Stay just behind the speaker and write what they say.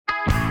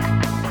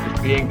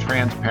being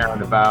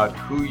transparent about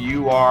who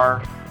you are,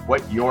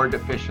 what your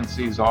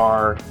deficiencies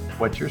are,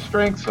 what your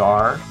strengths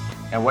are,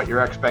 and what your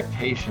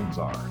expectations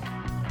are.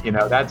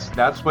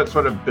 That's what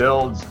sort of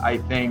builds, I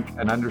think,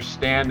 an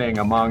understanding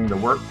among the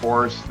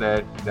workforce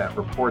that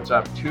reports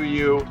up to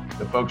you,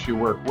 the folks you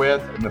work with,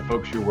 and the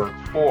folks you work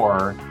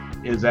for,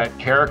 is that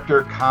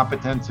character,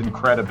 competence, and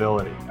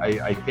credibility.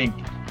 I think,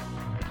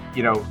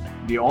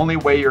 the only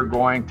way you're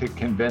going to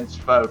convince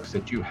folks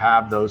that you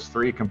have those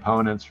three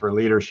components for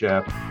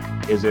leadership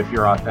is if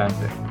you're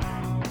authentic.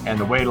 And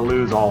the way to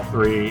lose all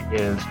three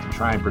is to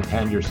try and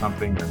pretend you're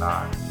something you're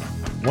not.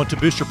 Want to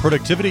boost your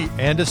productivity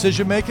and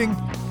decision making?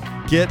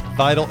 Get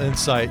vital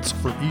insights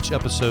for each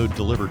episode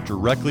delivered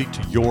directly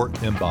to your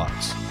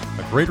inbox.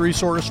 A great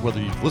resource whether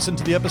you've listened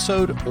to the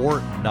episode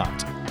or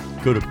not.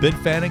 Go to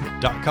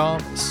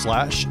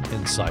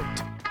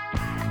benfanning.com/insight.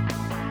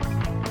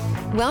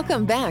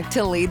 Welcome back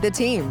to Lead the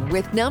Team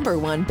with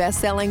 #1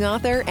 best-selling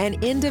author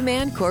and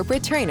in-demand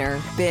corporate trainer,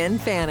 Ben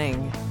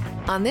Fanning.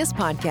 On this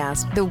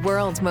podcast, the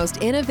world's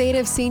most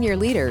innovative senior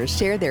leaders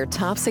share their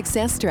top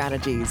success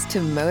strategies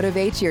to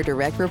motivate your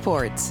direct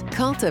reports,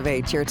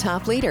 cultivate your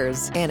top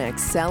leaders, and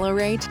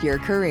accelerate your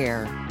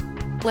career.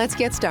 Let's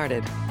get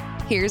started.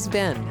 Here's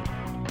Ben.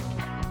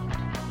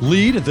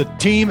 Lead the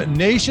Team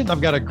Nation.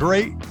 I've got a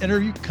great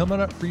interview coming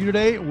up for you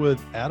today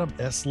with Adam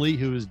S. Lee,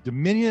 who is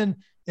Dominion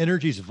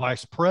Energy's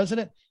Vice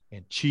President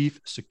and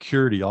Chief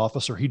Security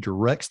Officer. He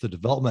directs the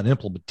development and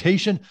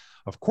implementation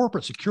of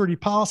corporate security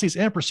policies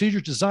and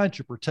procedures designed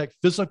to protect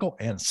physical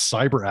and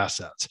cyber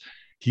assets.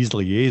 He's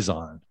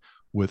liaison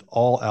with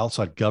all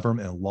outside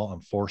government and law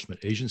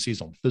enforcement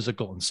agencies on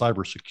physical and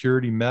cyber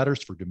security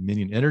matters for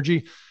Dominion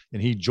Energy,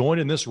 and he joined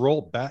in this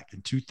role back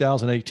in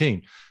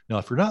 2018. Now,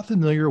 if you're not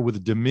familiar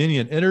with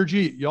Dominion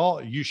Energy,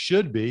 y'all, you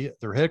should be.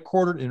 They're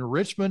headquartered in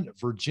Richmond,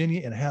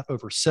 Virginia, and have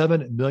over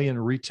 7 million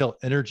retail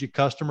energy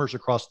customers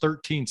across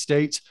 13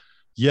 states.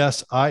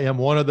 Yes, I am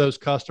one of those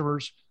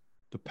customers.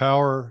 The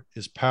power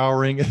is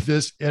powering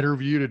this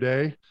interview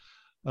today.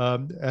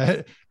 And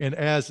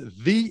as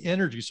the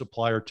energy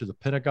supplier to the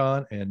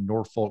Pentagon and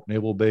Norfolk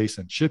Naval Base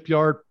and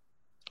Shipyard,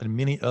 and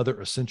many other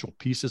essential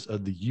pieces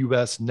of the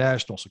U.S.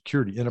 national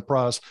security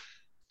enterprise,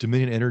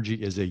 Dominion Energy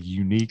is a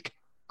unique,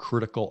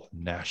 critical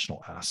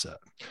national asset.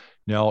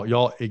 Now,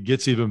 y'all, it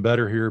gets even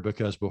better here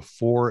because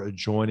before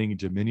joining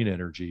Dominion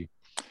Energy,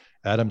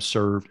 Adam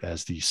served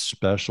as the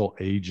special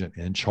agent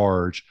in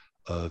charge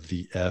of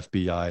the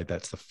FBI.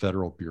 That's the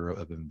Federal Bureau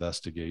of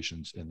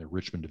Investigations in the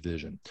Richmond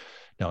Division.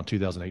 Now, in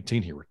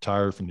 2018, he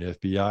retired from the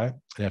FBI,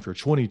 and after a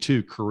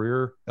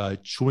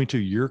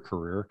 22-year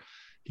career,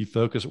 he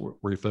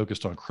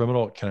focused on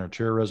criminal,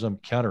 counterterrorism,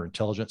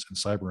 counterintelligence, and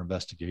cyber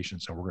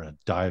investigations. And we're going to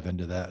dive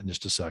into that in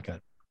just a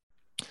second.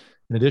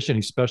 In addition,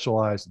 he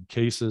specialized in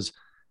cases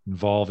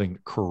involving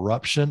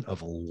corruption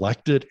of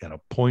elected and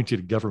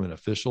appointed government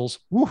officials.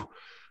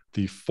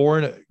 The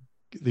Foreign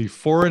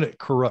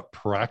Corrupt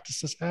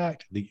Practices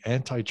Act, the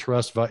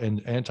antitrust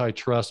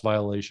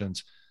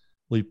violations.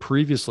 Lee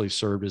previously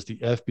served as the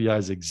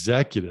FBI's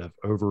executive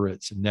over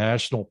its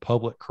national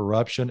public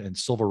corruption and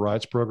civil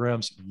rights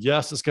programs.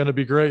 Yes, it's going to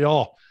be great,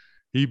 y'all.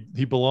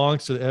 He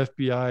belongs to the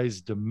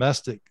FBI's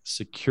Domestic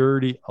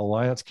Security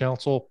Alliance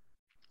Council,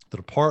 the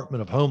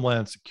Department of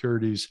Homeland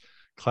Security's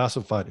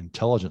Classified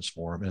Intelligence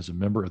Forum, and is a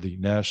member of the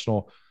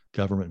National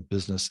Government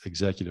Business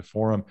Executive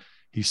Forum.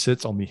 He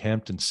sits on the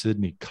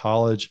Hampton-Sydney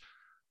College's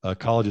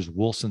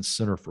Wilson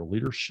Center for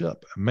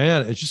Leadership.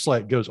 Man, it's just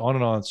like goes on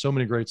and on. So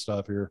many great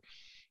stuff here.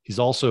 He's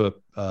also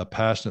a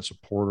passionate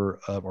supporter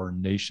of our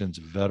nation's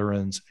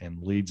veterans and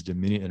leads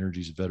Dominion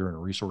Energy's Veteran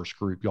Resource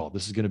Group. Y'all,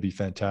 this is going to be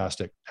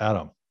fantastic.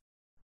 Adam,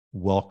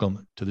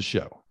 welcome to the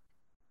show.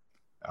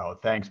 Oh,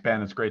 thanks,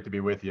 Ben. It's great to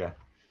be with you.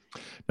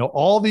 Now,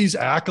 all these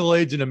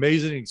accolades and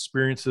amazing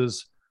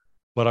experiences,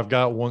 but I've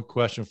got one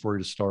question for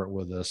you to start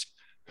with this.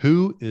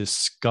 Who is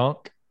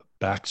Skunk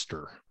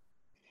Baxter?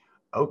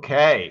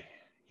 Okay.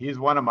 He's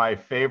one of my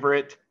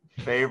favorite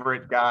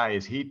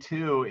guys. He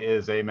too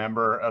is a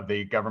member of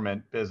the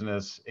Government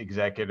Business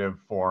Executive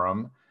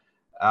Forum.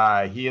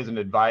 He is an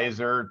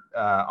advisor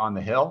on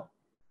the Hill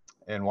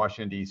in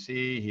Washington,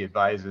 D.C. He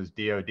advises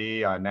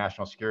DOD on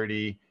national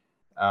security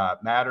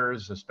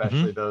matters,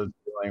 especially those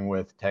dealing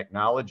with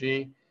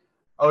technology.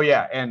 Oh,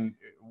 yeah. And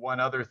one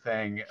other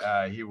thing,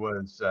 he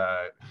was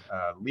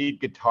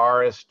lead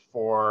guitarist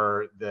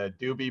for the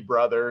Doobie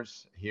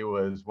Brothers. He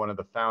was one of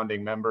the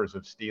founding members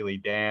of Steely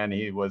Dan.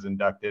 He was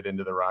inducted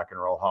into the Rock and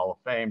Roll Hall of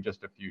Fame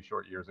just a few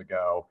short years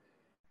ago,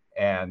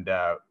 and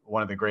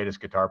one of the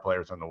greatest guitar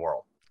players in the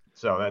world.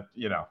 So that,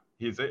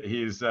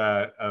 he's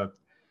a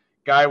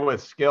guy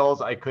with skills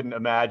I couldn't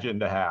imagine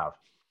to have.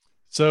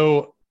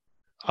 So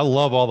I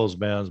love all those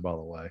bands, by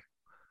the way.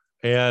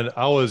 And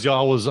I was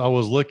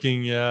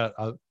looking at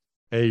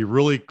a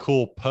really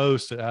cool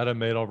post that Adam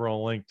made over on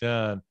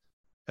LinkedIn,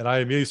 and I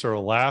immediately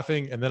started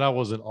laughing. And then I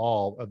was in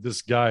awe of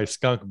this guy,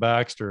 Skunk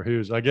Baxter,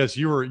 who's, I guess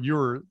you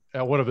were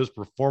at one of his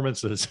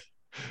performances,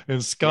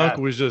 and Skunk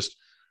was just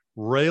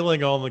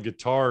railing on the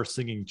guitar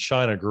singing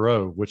China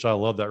Grove, which I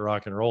love that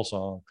rock and roll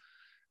song.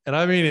 And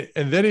I mean,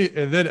 and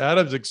then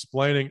Adam's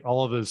explaining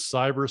all of his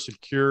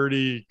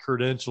cybersecurity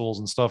credentials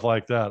and stuff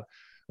like that.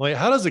 Like,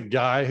 how does a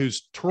guy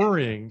who's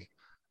touring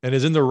and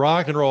is in the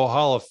Rock and Roll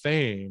Hall of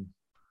Fame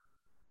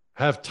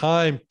have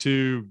time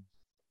to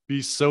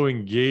be so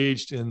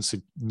engaged in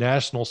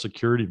national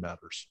security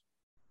matters?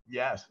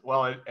 Yes.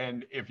 Well,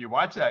 and if you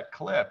watch that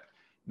clip,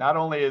 not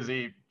only is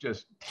he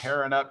just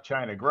tearing up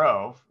China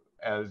Grove,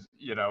 as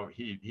you know,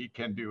 he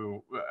can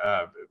do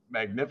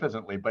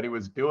magnificently, but he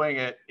was doing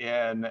it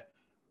in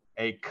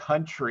a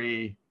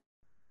country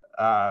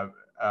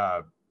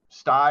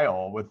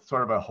style with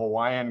sort of a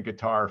Hawaiian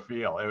guitar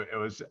feel. It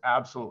was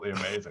absolutely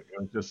amazing. It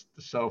was just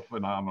so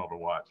phenomenal to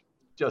watch.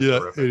 Just Yeah.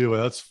 terrific. Anyway,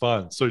 that's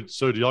fun. So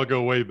do y'all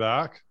go way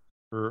back,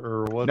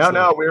 or what's?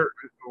 No,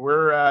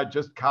 we're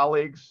just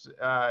colleagues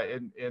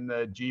in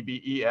the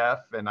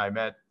GBEF, and I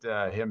met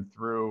him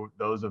through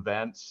those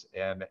events.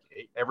 And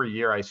every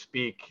year I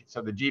speak.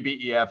 So the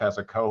GBEF has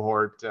a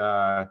cohort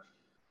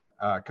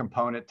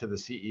component to the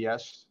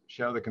CES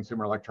show, the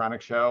Consumer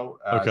Electronics Show,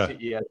 Okay.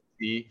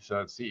 CESG,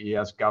 so it's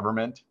CES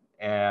Government,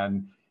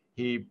 and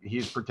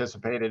he's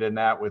participated in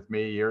that with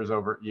me year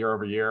over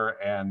year,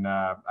 and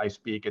I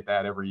speak at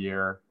that every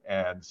year,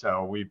 and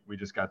so we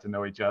just got to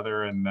know each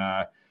other, and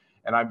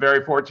I'm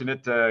very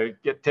fortunate to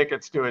get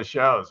tickets to his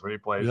shows when he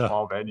plays Yeah.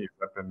 small venues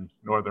up in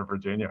Northern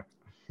Virginia.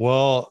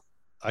 Well,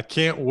 I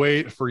can't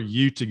wait for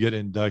you to get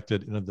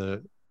inducted into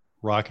the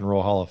Rock and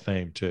Roll Hall of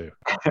Fame too,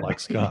 like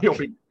Scott. You'll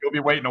be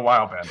waiting a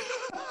while, Ben.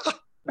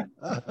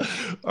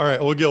 All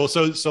right, well, Gil.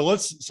 So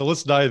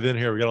let's dive in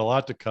here. We got a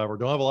lot to cover.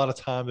 Don't have a lot of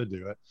time to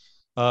do it.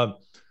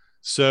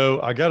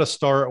 So I got to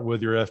start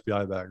with your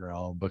FBI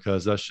background,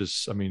 because that's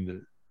just, I mean,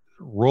 the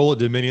role at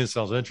Dominion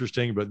sounds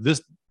interesting, but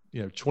this,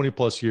 20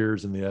 plus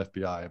years in the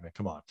FBI. I mean,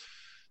 come on.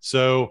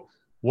 So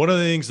one of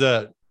the things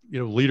that,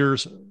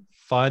 leaders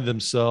find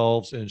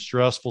themselves in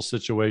stressful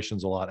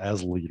situations a lot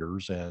as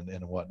leaders and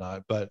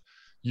whatnot, but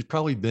you've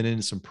probably been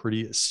in some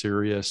pretty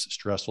serious,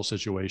 stressful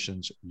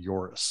situations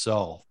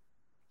yourself.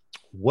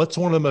 What's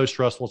one of the most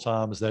stressful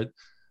times that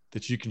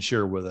you can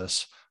share with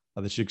us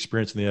that you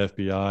experienced in the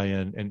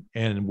FBI,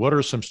 and what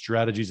are some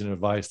strategies and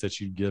advice that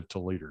you give to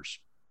leaders?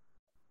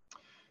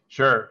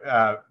 Sure,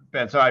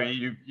 Ben. So I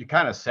mean, you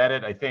kind of said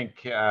it. I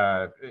think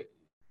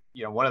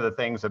one of the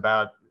things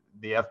about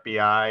the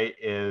FBI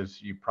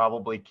is you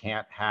probably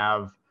can't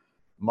have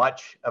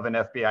much of an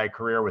FBI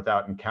career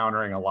without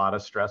encountering a lot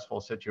of stressful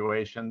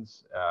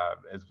situations.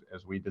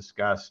 As we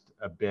discussed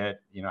a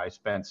bit, I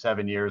spent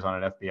 7 years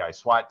on an FBI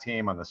SWAT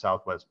team on the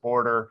Southwest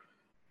border.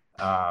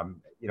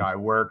 I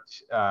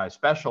worked,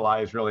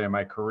 specialized really in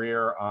my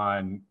career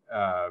on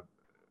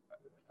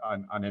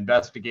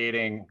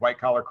investigating white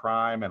collar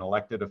crime and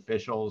elected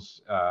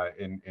officials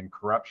in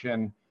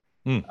corruption,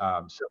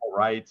 civil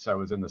rights. I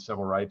was in the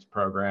civil rights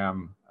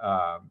program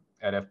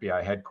at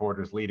FBI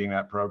headquarters, leading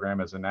that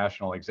program as a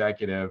national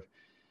executive.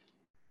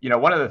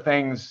 One of the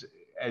things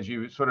as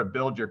you sort of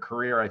build your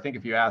career, I think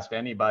if you asked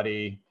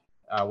anybody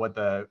what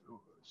the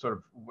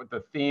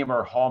theme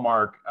or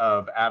hallmark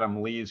of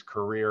Adam Lee's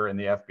career in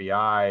the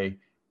FBI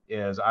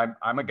is,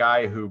 I'm a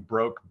guy who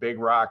broke big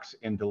rocks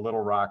into little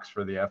rocks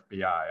for the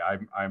FBI.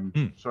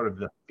 I'm sort of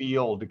the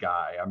field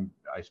guy.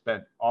 I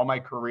spent all my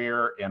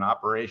career in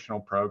operational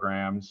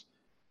programs,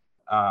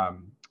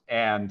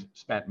 and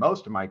spent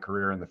most of my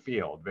career in the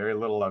field. Very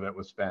little of it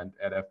was spent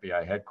at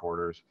FBI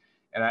headquarters,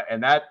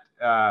 and that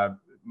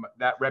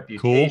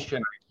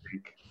reputation. Cool. I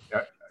think.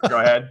 Go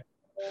ahead.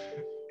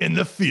 In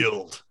the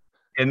field.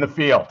 In the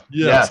field.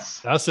 Yes.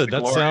 That's it.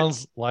 That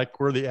sounds like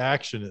where the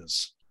action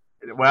is.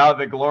 Well,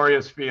 the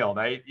glorious field.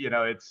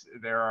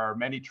 There are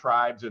many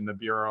tribes in the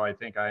Bureau. I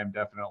think I am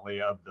definitely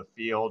of the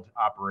field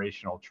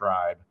operational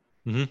tribe.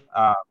 Mm-hmm.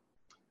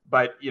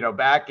 But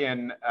back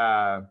in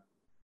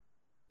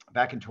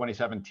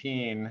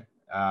 2017,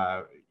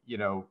 I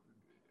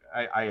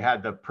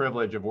had the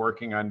privilege of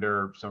working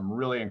under some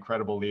really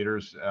incredible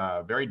leaders,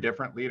 very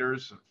different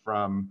leaders,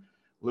 from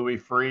Louis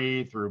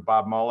Freeh through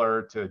Bob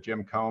Mueller to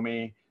Jim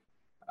Comey,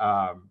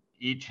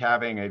 each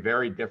having a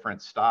very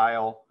different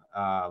style.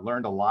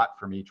 Learned a lot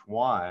from each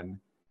one.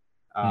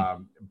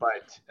 And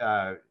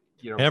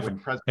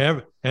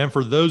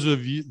for those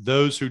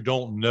who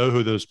don't know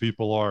who those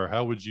people are,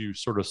 how would you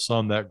sort of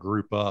sum that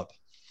group up?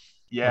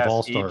 Yes, of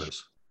all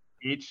stars.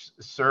 Each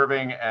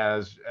serving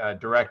as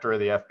director of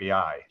the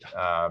FBI.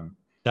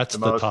 That's the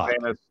most top.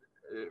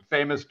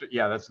 famous.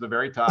 Yeah, that's the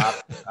very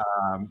top.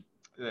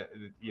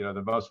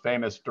 The most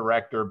famous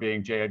director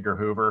being J. Edgar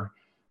Hoover,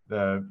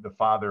 the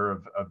father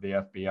of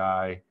the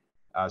FBI.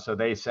 So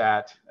they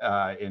sat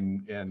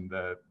in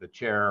the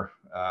chair,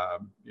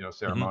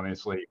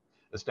 ceremoniously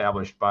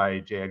established by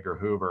J. Edgar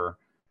Hoover.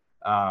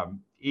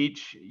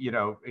 Each,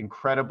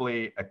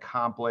 incredibly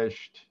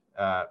accomplished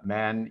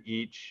men,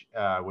 each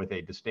with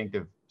a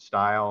distinctive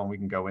style, and we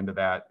can go into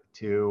that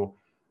too.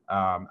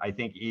 I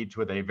think each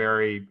with a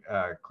very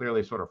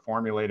clearly sort of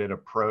formulated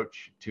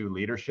approach to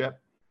leadership.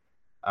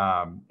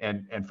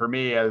 And for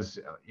me, as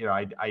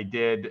I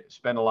did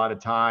spend a lot of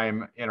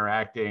time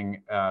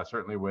interacting,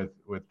 certainly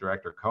with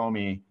Director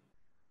Comey,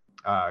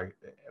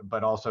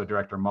 but also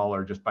Director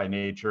Mueller, just by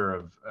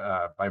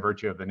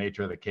virtue of the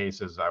nature of the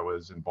cases I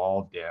was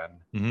involved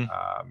in.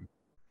 Mm-hmm.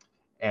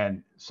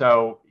 And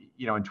so,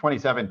 in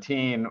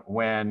 2017,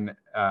 when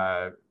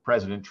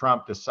President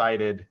Trump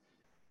decided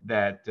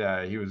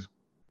that he was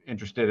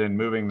interested in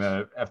moving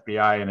the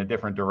FBI in a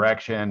different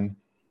direction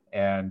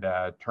and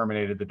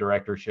terminated the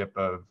directorship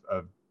of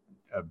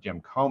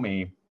Jim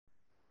Comey,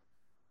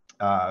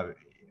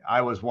 I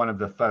was one of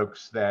the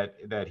folks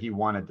that he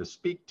wanted to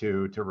speak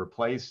to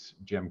replace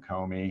Jim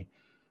Comey.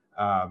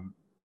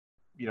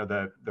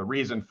 The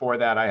reason for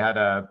that, I had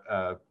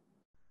a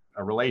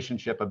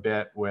relationship a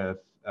bit with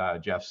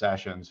Jeff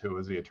Sessions, who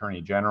was the Attorney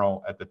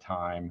General at the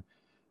time.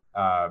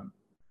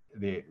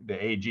 The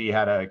AG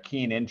had a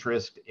keen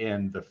interest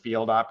in the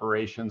field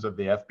operations of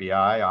the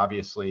FBI.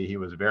 Obviously, he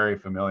was very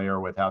familiar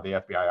with how the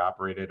FBI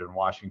operated in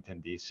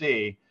Washington,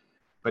 D.C.,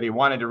 but he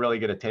wanted to really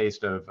get a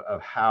taste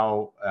of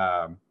how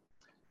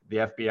the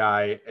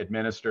FBI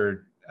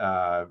administered,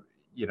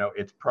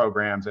 its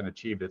programs and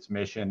achieved its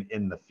mission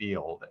in the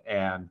field.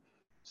 And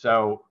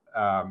so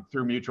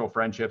through mutual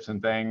friendships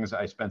and things,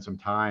 I spent some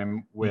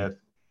time with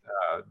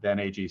then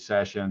AG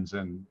Sessions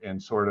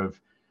and sort of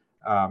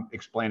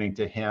explaining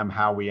to him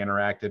how we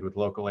interacted with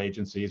local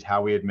agencies,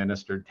 how we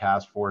administered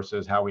task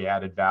forces, how we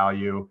added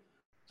value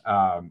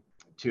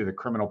to the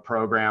criminal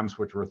programs,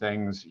 which were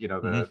things,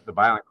 the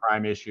violent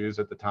crime issues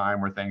at the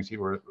time were things he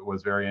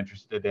was very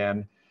interested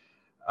in.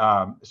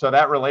 So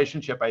that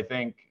relationship, I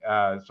think,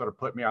 sort of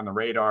put me on the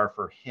radar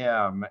for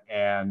him.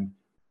 And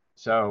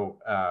so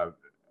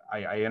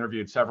I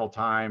interviewed several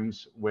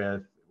times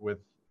with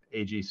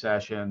AG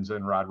Sessions,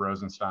 and Rod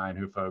Rosenstein,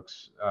 who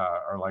folks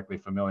are likely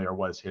familiar,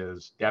 was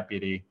his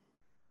deputy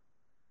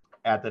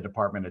at the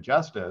Department of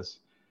Justice.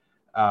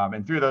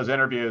 And through those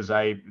interviews,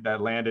 that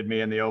landed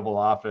me in the Oval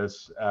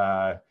Office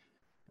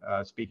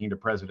speaking to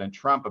President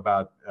Trump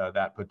about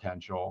that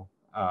potential.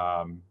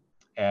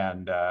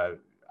 And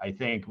I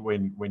think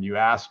when you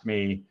asked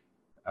me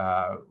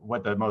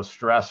what the most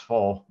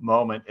stressful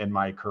moment in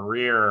my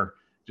career,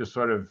 just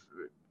sort of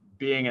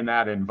being in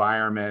that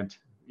environment,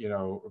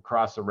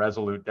 across the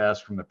Resolute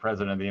desk from the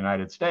President of the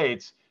United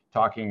States,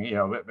 talking,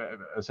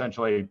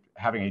 essentially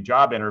having a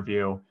job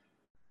interview,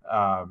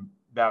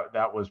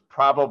 that was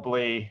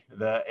probably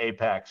the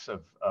apex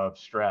of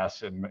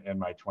stress in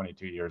my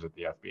 22 years at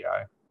the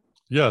FBI.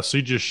 Yeah, so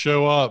you just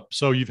show up.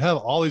 So you've had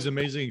all these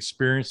amazing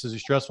experiences,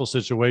 these stressful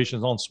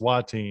situations on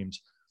SWAT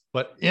teams,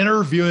 but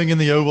interviewing in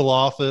the Oval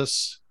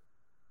Office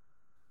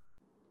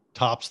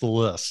tops the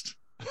list.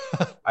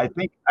 I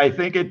think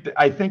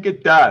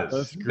it does.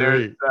 That's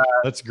great.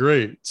 That's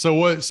great.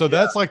 So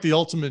that's like the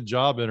ultimate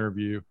job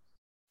interview.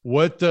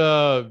 What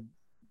was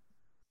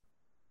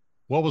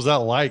that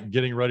like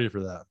getting ready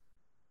for that?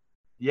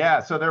 Yeah,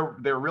 so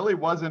there really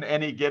wasn't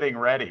any getting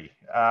ready.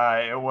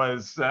 It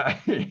was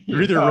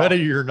you're either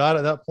ready or you're not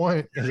at that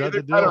point. Is that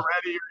the deal? Either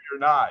ready or you're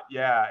not.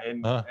 Yeah,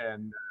 and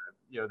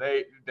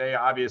they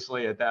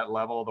obviously at that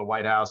level, the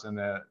White House and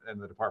the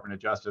Department of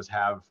Justice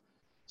have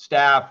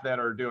staff that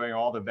are doing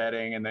all the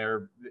vetting, and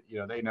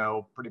they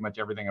know pretty much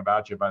everything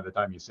about you by the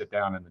time you sit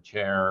down in the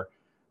chair.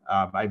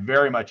 I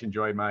very much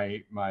enjoyed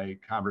my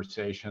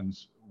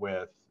conversations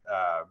with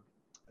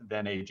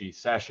then AG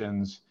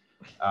Sessions.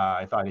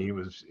 I thought he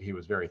was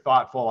very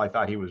thoughtful. I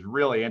thought he was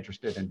really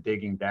interested in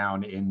digging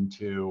down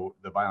into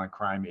the violent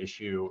crime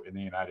issue in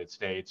the United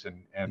States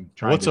and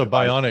trying. What's a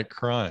bionic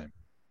crime?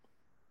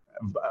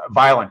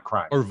 Violent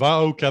crime.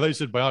 Okay, I thought you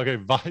said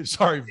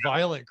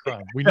violent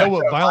crime. We know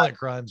what violent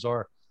crimes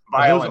are.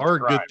 Those are a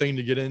good thing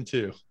to get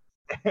into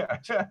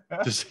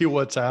to see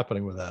what's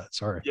happening with that.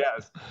 Sorry.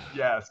 Yes.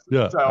 Yeah,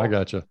 so, I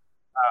gotcha.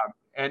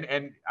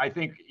 And I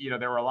think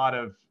there were a lot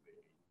of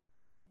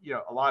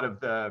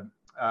the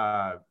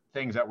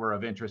things that were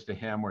of interest to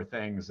him were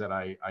things that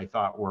I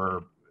thought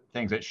were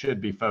things that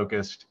should be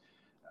focused.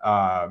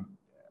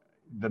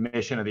 The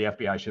mission of the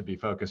FBI should be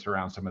focused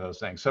around some of those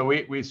things. So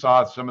we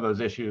saw some of those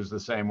issues the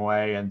same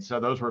way. And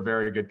so those were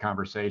very good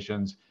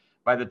conversations.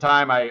 By the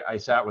time I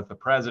sat with the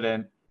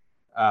president,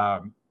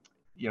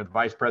 the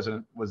vice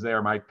president was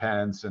there, Mike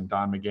Pence and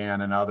Don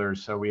McGahn and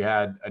others. So we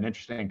had an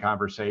interesting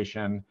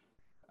conversation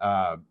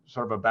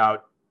sort of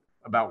about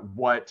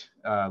what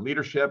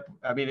leadership.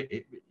 I mean,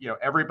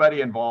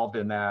 everybody involved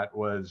in that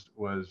was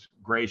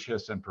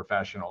gracious and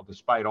professional,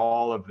 despite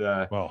all of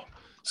the. Well,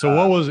 so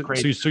what was it?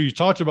 So you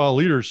talked about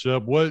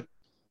leadership. What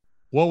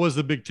was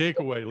the big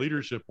takeaway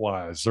leadership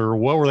wise, or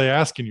what were they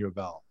asking you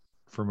about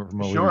from a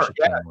leadership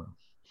standpoint?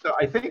 So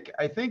I think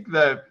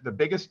the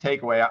biggest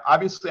takeaway,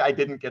 obviously I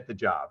didn't get the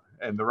job,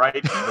 and the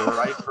right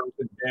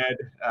person did.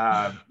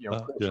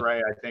 Chris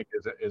Wray, I think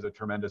is a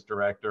tremendous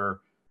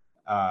director.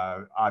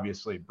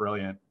 Obviously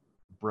brilliant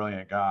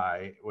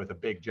guy with a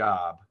big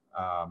job.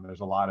 There's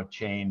a lot of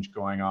change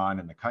going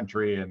on in the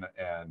country, and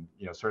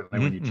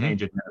certainly when you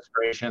change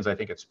administrations, I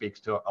think it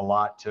speaks to a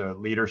lot to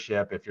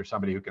leadership if you're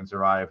somebody who can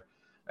survive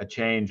a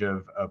change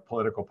of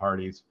political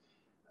parties.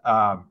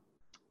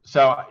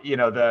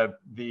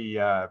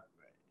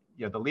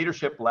 The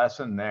leadership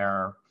lesson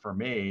there for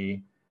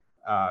me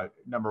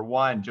number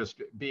one,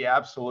 just be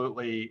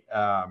absolutely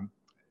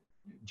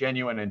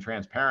genuine and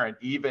transparent,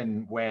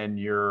 even when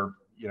you're,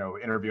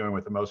 interviewing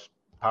with the most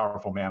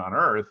powerful man on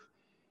earth.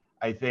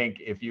 I think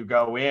if you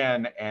go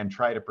in and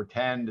try to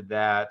pretend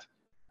that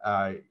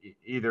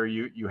either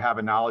you have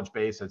a knowledge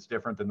base that's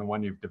different than the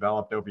one you've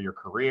developed over your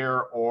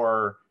career,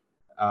 or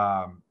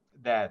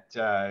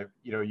that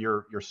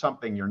you're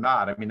something you're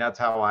not. I mean, that's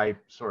how I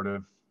sort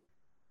of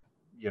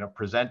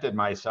presented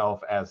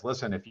myself as,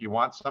 listen, if you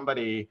want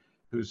somebody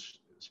who's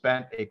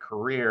spent a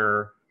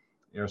career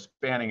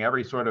spanning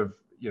every sort of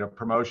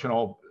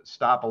promotional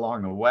stop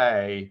along the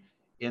way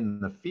in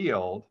the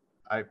field,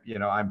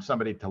 I'm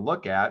somebody to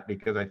look at,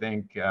 because I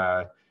think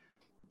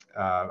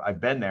I've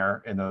been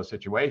there in those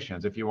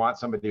situations. If you want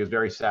somebody who's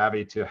very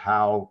savvy to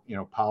how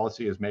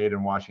policy is made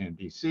in Washington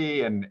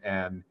D.C.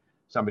 and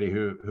somebody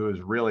who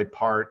is really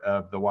part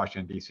of the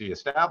Washington D.C.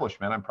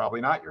 establishment, I'm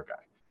probably not your guy.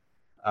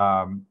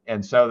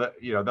 And so that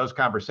those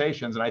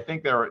conversations, and I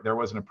think there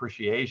was an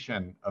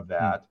appreciation of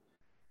that.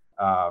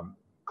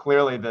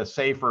 Clearly, the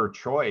safer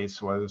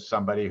choice was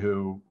somebody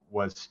who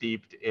was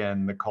steeped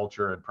in the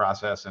culture and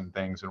process and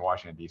things in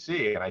Washington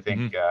D.C. And I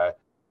think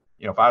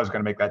if I was going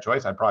to make that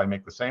choice, I'd probably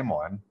make the same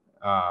one.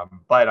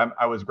 But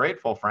I was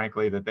grateful,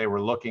 frankly, that they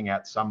were looking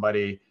at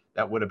somebody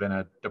that would have been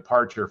a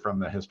departure from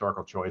the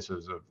historical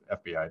choices of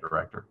FBI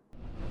director.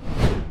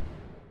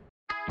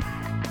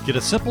 Get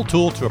a simple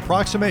tool to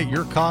approximate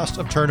your cost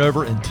of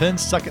turnover in 10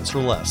 seconds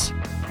or less.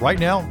 Right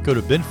now, go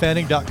to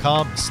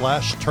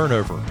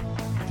benfanning.com/turnover.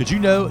 Did you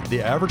know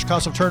the average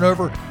cost of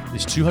turnover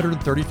is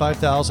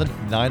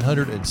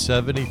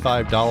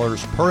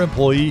 $235,975 per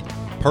employee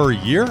per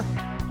year?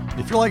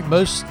 If you're like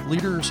most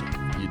leaders,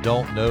 you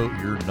don't know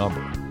your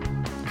number.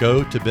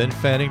 Go to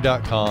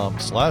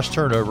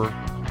benfanning.com/turnover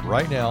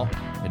right now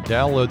and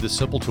download this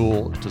simple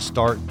tool to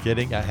start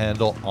getting a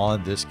handle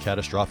on this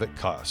catastrophic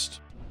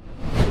cost.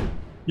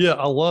 Yeah,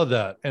 I love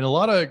that. And a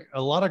lot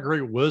of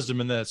great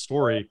wisdom in that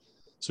story.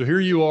 So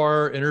here you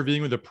are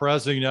interviewing with the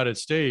president of the United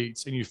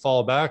States, and you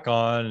fall back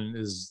on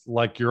is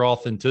like your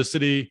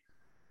authenticity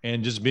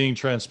and just being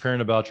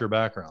transparent about your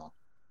background.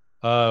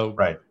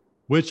 Right.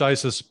 Which I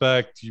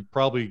suspect you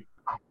probably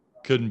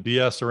couldn't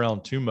BS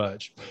around too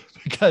much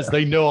because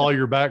they know all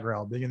your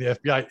background being in the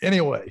FBI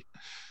anyway.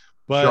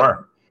 But,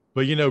 sure.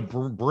 But,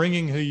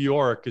 bringing who you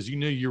are, because you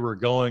knew you were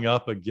going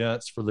up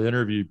against for the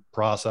interview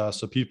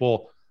process. So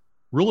people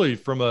really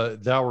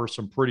that were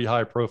some pretty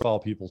high profile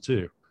people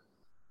too.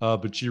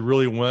 But you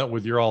really went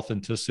with your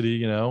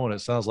authenticity, and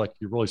it sounds like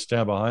you really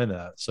stand behind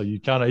that. So you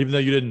kind of, even though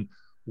you didn't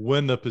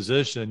win the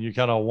position, you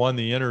kind of won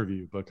the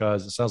interview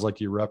because it sounds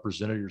like you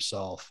represented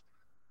yourself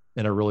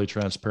in a really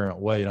transparent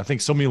way. And I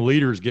think so many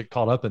leaders get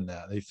caught up in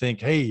that. They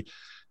think, hey,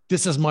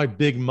 this is my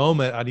big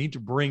moment. I need to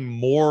bring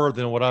more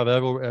than what I've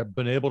ever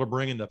been able to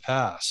bring in the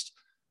past,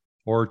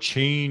 or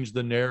change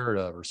the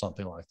narrative or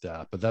something like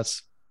that. But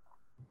that's,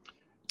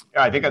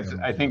 I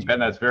think Ben,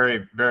 that's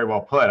very, very well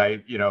put.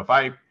 If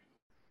I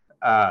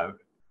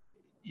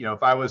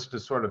was to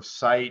sort of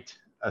cite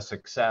a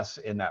success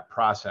in that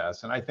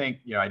process, and I think,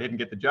 I didn't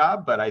get the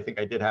job, but I think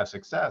I did have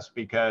success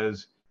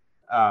because,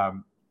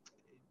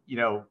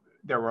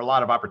 there were a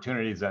lot of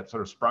opportunities that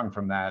sort of sprung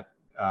from that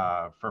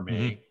for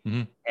me.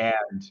 Mm-hmm.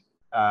 And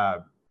I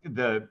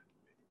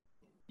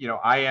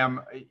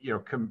am,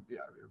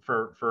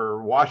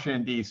 for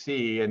Washington,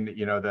 D.C. and,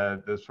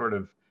 the sort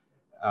of,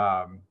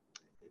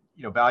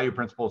 value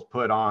principles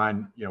put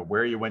on,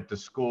 where you went to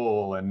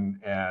school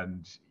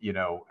and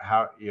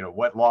how,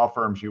 what law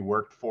firms you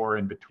worked for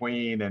in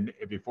between and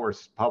before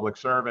public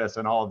service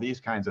and all of these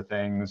kinds of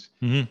things.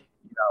 Mm-hmm.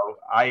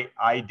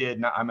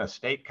 I'm a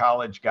state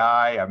college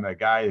guy. I'm a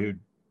guy who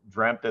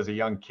dreamt as a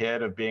young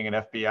kid of being an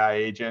FBI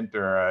agent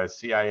or a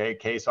CIA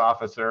case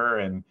officer.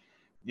 And,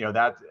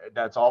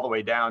 that's all the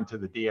way down to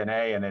the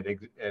DNA.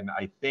 And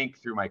I think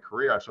through my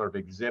career, I've sort of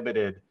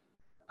exhibited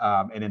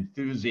an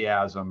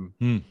enthusiasm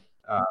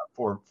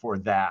for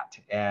that.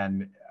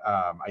 And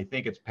I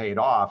think it's paid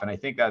off. And I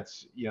think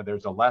that's,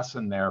 there's a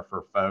lesson there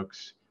for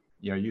folks.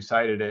 You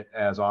cited it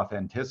as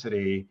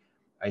authenticity.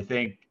 I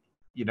think,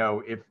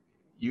 if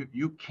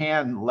you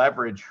can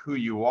leverage who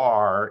you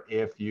are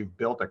if you've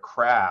built a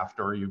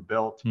craft or you've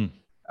built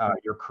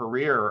your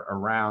career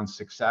around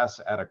success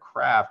at a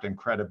craft and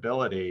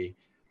credibility,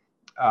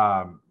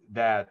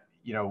 that,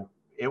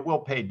 it will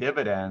pay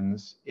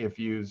dividends if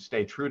you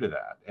stay true to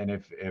that. And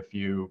if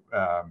you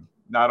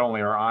not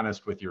only are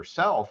honest with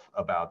yourself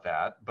about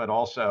that, but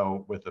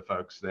also with the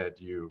folks that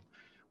you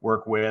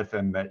work with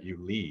and that you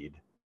lead.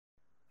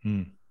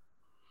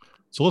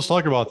 So let's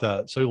talk about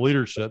that. So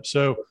leadership.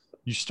 So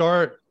you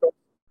start,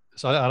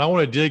 and I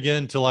want to dig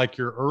into like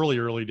your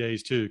early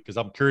days too, because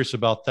I'm curious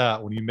about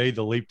that when you made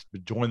the leap to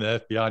join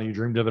the FBI and you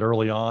dreamed of it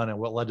early on and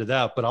what led to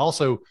that. But I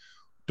also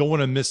don't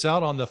want to miss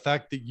out on the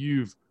fact that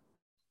you've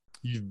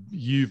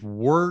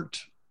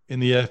worked in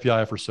the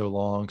FBI for so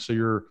long. So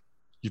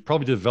you've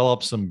probably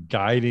developed some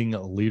guiding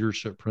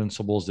leadership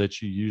principles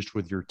that you used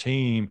with your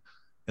team.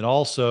 And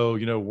also,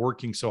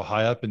 working so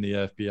high up in the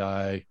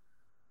FBI,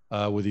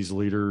 with these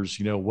leaders.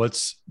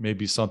 What's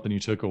maybe something you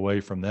took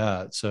away from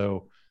that?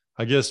 So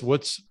I guess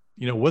what's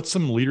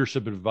some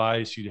leadership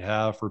advice you'd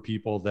have for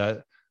people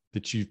that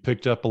you've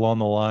picked up along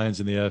the lines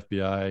in the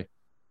FBI?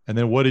 And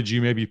then what did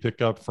you maybe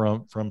pick up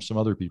from some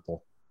other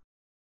people?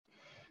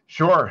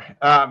 Sure.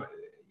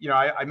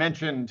 I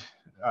mentioned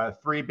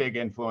three big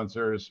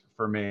influencers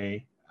for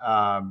me.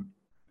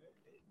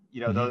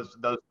 Those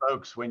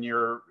folks, when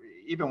you're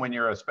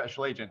a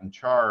special agent in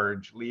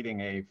charge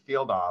leading a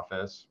field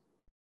office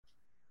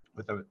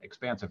with an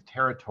expansive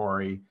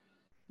territory,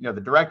 the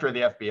director of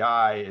the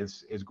FBI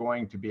is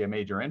going to be a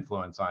major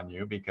influence on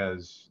you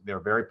because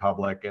they're very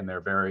public and they're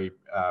very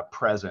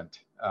present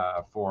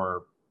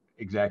for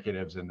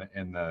executives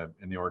in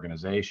the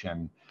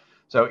organization.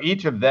 So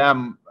each of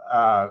them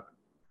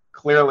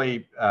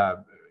clearly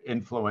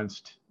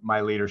influenced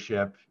my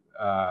leadership.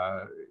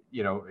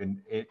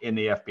 In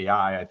the FBI,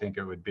 I think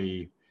it would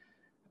be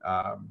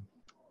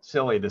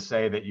silly to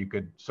say that you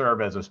could serve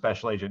as a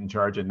special agent in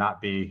charge and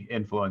not be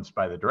influenced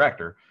by the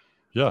director.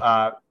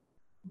 Yeah.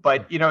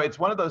 But it's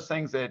one of those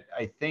things that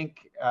I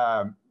think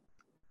the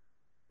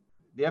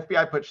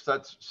FBI puts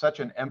such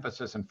an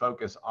emphasis and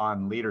focus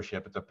on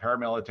leadership. It's a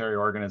paramilitary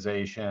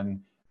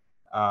organization.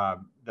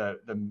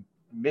 The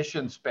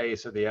mission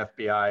space of the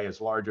FBI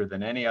is larger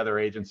than any other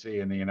agency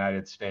in the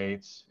United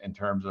States in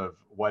terms of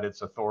what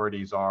its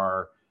authorities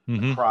are.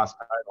 Across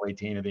Title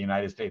 18 of the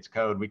United States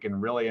Code. We can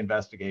really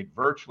investigate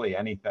virtually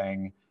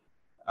anything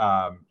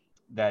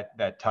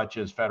that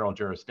touches federal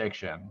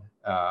jurisdiction.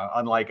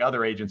 Unlike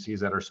other agencies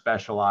that are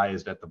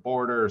specialized at the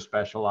border,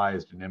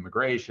 specialized in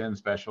immigration,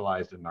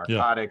 specialized in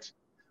narcotics,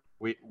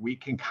 we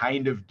can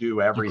kind of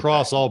do everything. You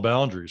cross all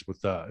boundaries with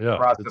that.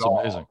 Yeah, it's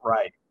amazing.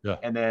 Right. Yeah.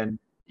 And then,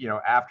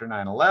 after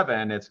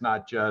 9/11, it's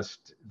not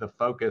just the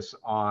focus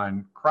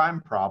on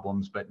crime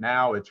problems, but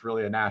now it's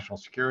really a national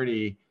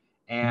security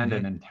and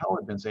an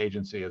intelligence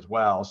agency as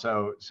well.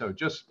 So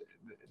just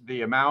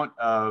the amount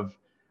of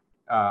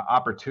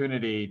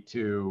opportunity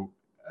to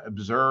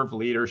observe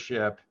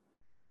leadership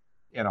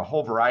in a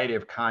whole variety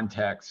of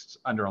contexts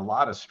under a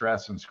lot of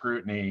stress and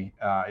scrutiny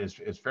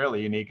is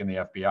fairly unique in the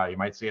FBI. You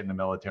might see it in the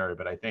military,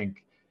 but I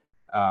think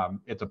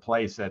it's a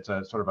place that's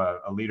a sort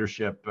of a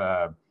leadership.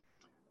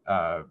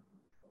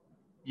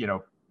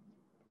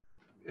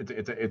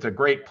 It's a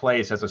great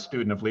place as a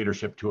student of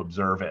leadership to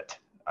observe it,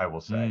 I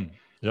will say.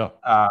 Yeah.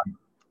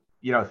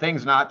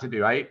 Things not to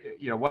do.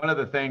 One of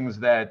the things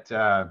that,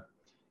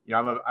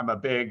 I'm a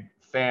big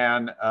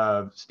fan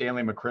of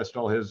Stanley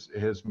McChrystal,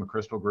 his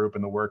McChrystal Group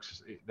and the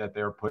works that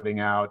they're putting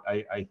out.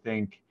 I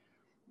think,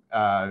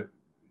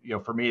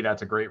 for me,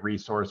 that's a great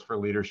resource for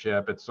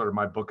leadership. It's sort of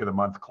my book of the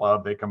month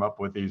club. They come up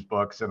with these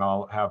books and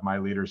I'll have my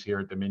leaders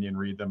here at Dominion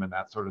read them and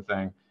that sort of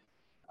thing.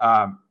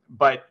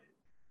 But,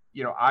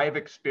 I've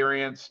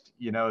experienced,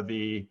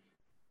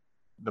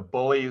 the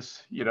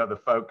bullies, the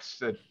folks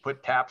that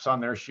put taps on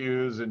their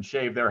shoes and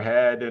shave their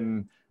head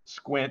and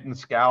squint and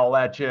scowl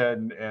at you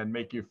and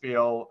make you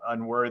feel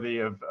unworthy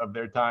of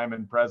their time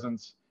and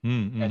presence.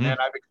 And then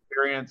I've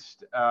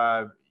experienced,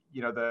 the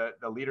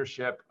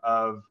leadership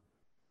of,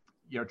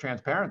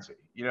 transparency,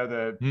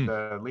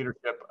 the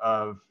leadership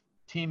of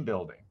team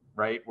building,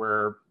 right?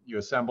 Where you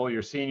assemble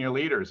your senior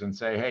leaders and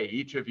say, hey,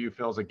 each of you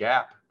fills a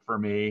gap for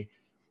me.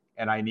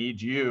 And I need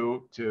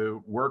you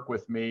to work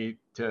with me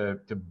to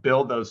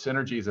build those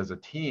synergies as a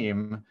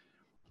team.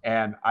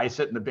 And I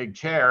sit in the big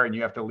chair and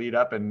you have to lead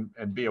up and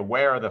be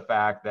aware of the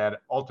fact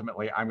that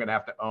ultimately I'm going to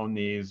have to own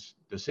these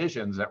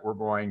decisions that we're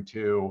going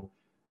to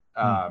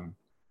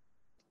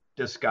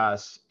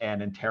discuss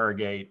and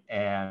interrogate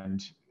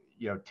and,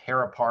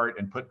 tear apart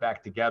and put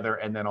back together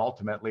and then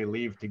ultimately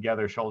leave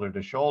together shoulder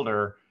to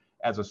shoulder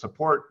as a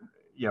support,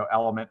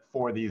 element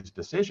for these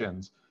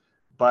decisions.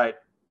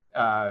 But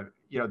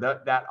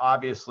that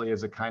obviously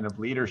is a kind of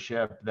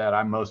leadership that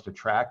I'm most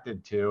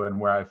attracted to and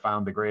where I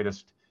found the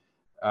greatest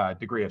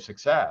degree of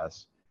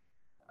success.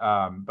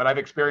 But I've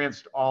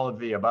experienced all of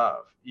the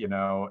above,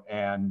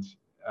 and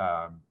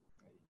I've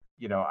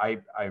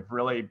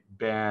really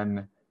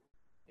been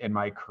in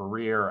my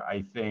career,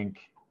 I think,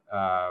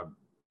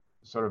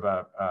 sort of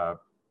a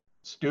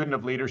student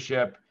of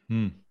leadership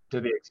to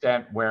the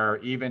extent where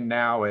even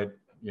now at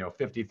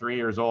 53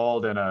 years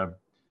old and a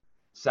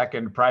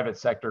second private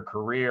sector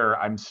career,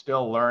 I'm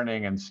still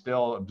learning and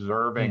still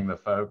observing the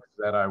folks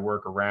that I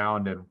work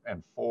around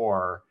and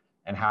for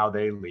and how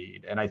they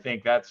lead. And I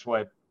think that's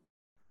what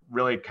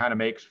really kind of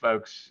makes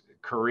folks'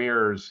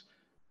 careers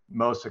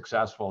most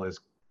successful is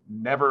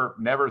never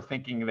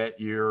thinking that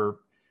you've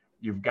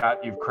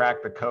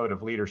cracked the code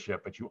of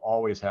leadership, but you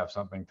always have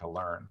something to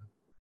learn.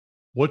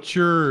 What's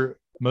your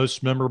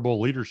most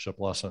memorable leadership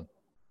lesson?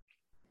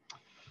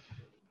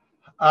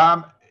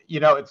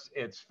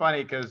 It's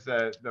funny because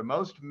the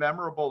most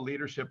memorable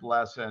leadership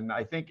lesson,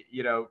 I think,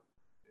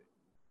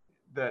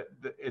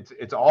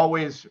 it's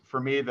always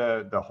for me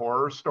the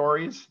horror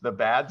stories, the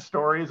bad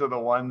stories are the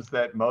ones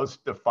that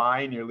most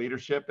define your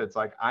leadership. It's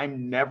like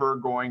I'm never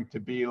going to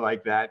be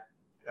like that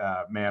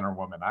man or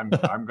woman. I'm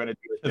going to do it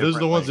differently. Those are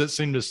the ones that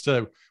seem to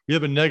stay. We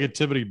have a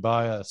negativity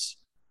bias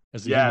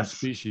as a human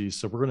species.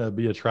 So we're going to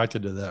be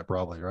attracted to that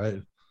probably,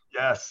 right?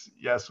 Yes,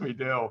 we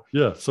do.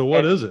 Yeah. So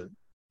what is it?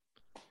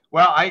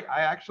 Well, I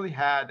actually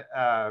had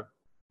an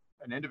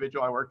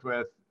individual I worked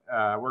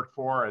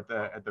for at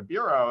the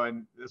bureau,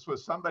 and this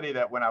was somebody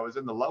that when I was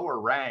in the lower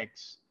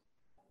ranks,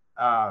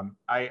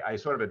 I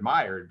sort of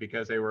admired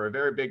because they were a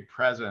very big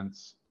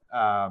presence.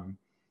 And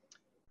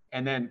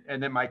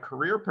then my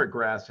career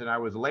progressed, and I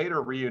was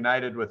later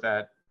reunited with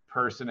that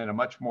person in a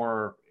much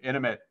more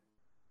intimate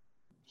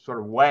sort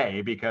of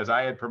way because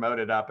I had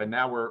promoted up, and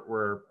now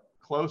we're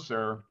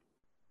closer.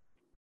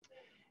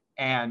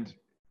 And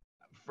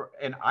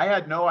I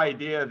had no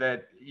idea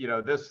that,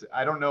 this,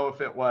 I don't know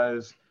if it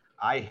was,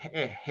 I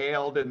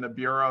hailed in the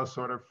bureau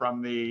sort of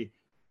from the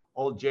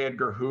old J.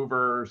 Edgar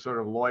Hoover sort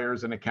of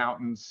lawyers and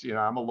accountants.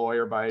 I'm a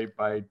lawyer by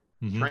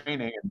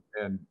training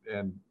and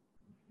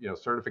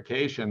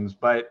certifications,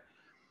 but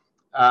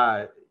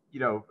I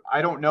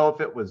don't know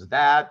if it was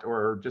that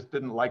or just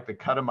didn't like the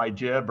cut of my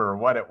jib or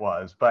what it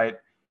was,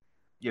 but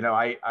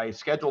I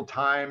scheduled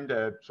time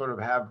to sort of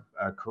have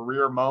a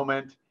career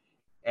moment,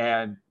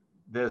 and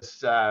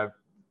this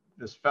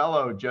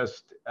fellow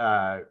just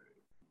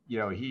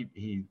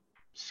he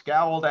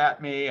scowled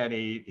at me, and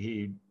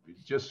he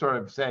just sort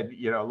of said,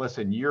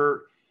 listen,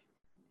 you're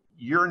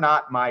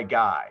not my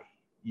guy.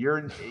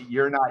 You're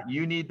not.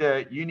 You need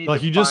to.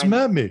 Like, you just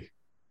met me.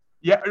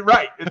 Yeah,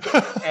 right.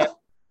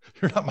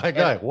 You're not my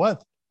guy.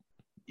 What?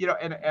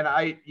 And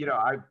I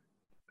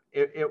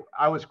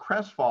was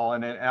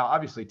crestfallen and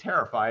obviously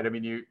terrified. I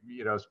mean,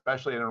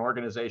 especially in an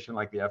organization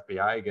like the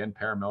FBI, again,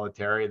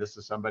 paramilitary. This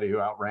is somebody who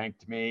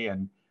outranked me,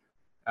 and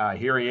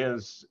here he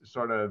is,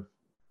 sort of.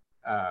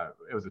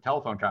 It was a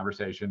telephone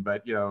conversation,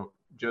 but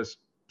just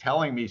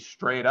telling me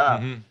straight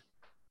up,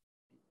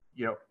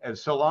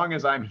 as so long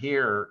as I'm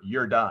here,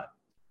 you're done.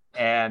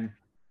 And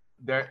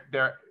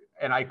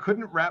and I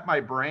couldn't wrap my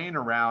brain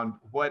around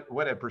what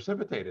had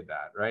precipitated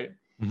that, right?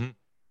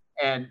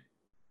 And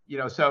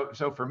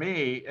so for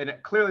me, and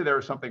clearly there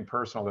was something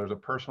personal. There was a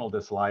personal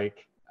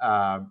dislike.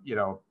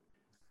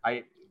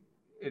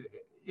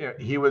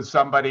 He was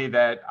somebody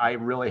that I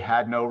really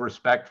had no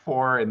respect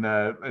for in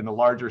the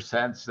larger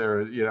sense.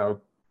 There,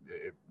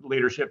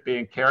 leadership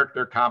being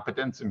character,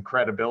 competence, and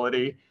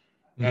credibility,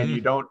 and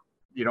you don't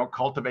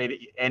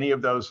cultivate any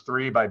of those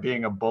three by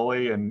being a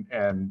bully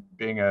and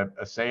being a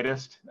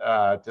sadist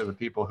to the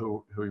people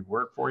who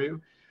work for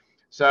you.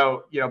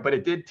 So but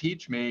it did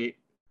teach me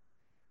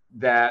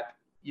that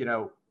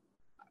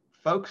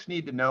folks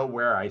need to know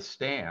where I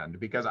stand,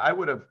 because I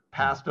would have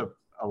passed a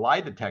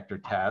lie detector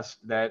test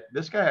that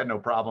this guy had no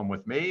problem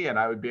with me, and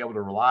I would be able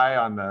to rely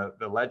on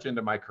the legend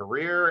of my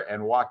career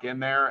and walk in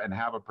there and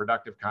have a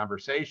productive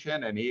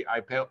conversation. And I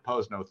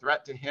pose no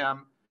threat to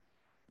him.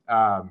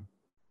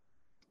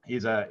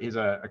 He's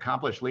a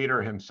accomplished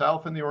leader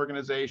himself in the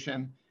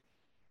organization.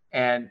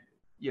 And,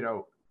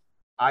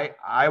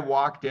 I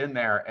walked in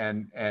there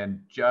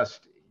and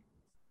just,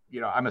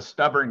 I'm a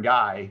stubborn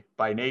guy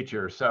by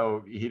nature,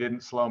 so he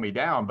didn't slow me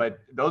down. But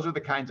those are the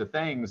kinds of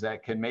things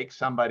that can make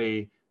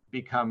somebody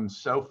become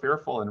so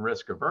fearful and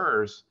risk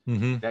averse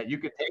that you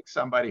could take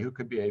somebody who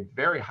could be a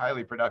very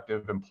highly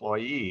productive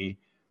employee,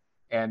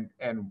 and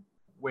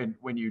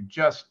when you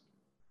just,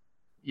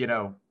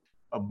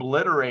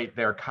 obliterate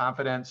their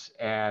confidence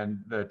and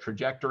the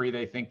trajectory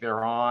they think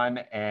they're on.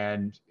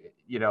 And,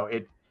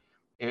 it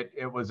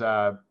was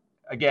a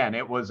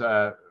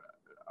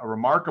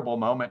remarkable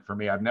moment for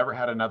me. I've never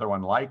had another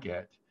one like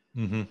it.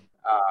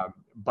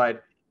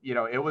 But,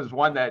 it was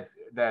one that,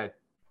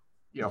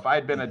 if I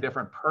had been a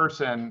different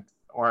person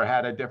or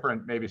had a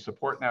different maybe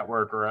support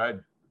network, or I'd,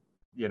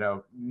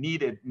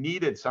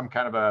 needed some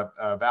kind of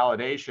a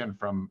validation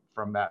from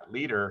that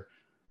leader,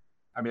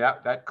 I mean,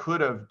 that could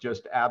have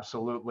just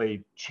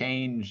absolutely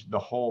changed the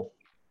whole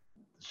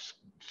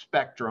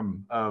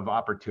spectrum of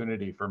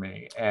opportunity for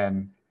me.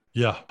 And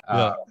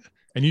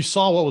and you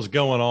saw what was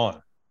going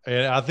on.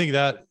 And I think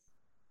that,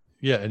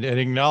 and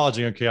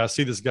acknowledging, okay, I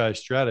see this guy's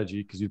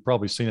strategy, because you've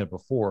probably seen it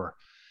before.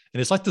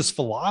 And it's like this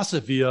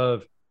philosophy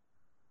of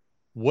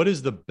what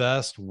is the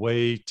best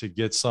way to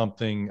get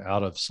something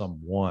out of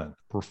someone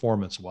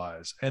performance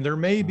wise. And there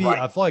may be,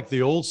 I feel like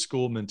the old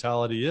school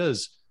mentality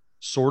is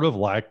sort of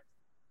like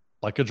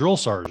a drill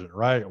sergeant,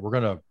 right? We're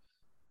going to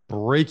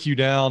break you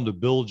down to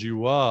build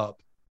you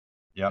up.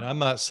 Yeah. And I'm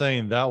not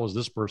saying that was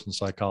this person's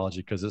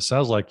psychology, because it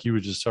sounds like he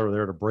was just sort of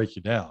there to break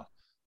you down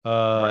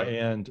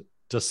and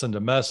to send a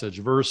message,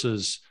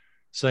 versus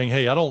saying,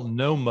 hey, I don't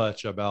know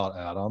much about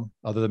Adam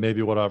other than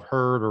maybe what I've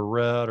heard or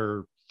read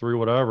or through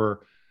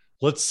whatever.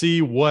 Let's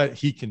see what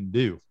he can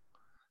do,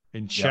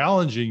 and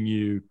challenging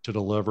you to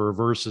deliver,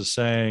 versus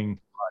saying,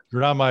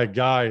 you're not my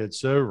guy,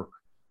 it's over.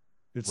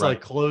 It's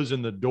like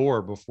closing the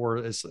door before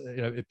it's,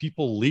 if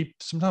people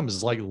sometimes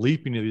it's like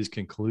leaping to these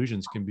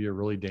conclusions can be a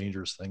really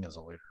dangerous thing as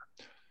a leader.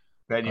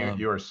 Ben,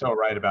 you are so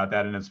right about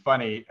that. And it's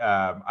funny,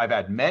 I've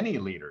had many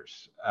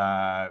leaders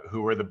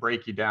who were the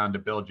break you down to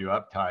build you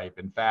up type.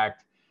 In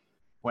fact,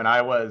 when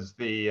I was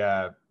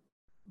the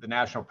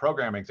national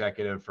program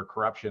executive for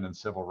corruption and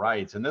civil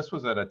rights, and this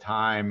was at a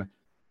time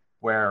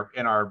where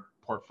in our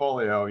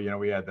portfolio,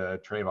 we had the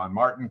Trayvon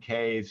Martin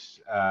case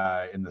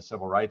in the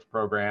civil rights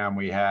program.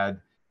 We had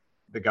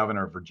the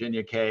governor of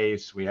Virginia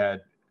case. We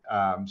had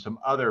some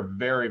other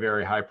very,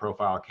 very high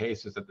profile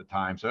cases at the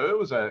time. So it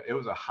was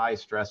a high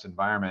stress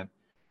environment.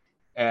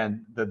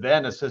 And the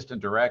then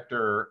assistant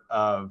director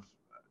of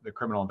the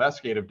criminal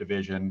investigative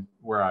division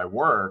where I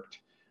worked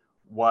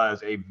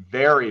was a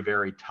very,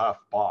 very tough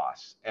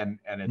boss. And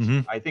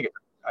it's, I think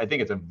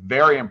it's a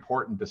very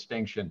important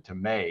distinction to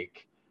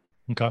make.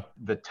 Okay.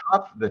 The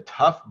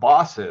tough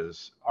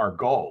bosses are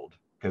gold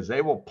because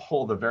they will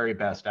pull the very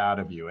best out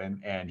of you.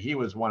 And he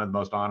was one of the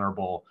most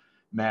honorable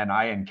men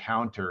I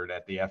encountered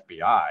at the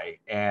FBI,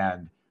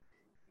 and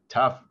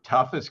tough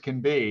as can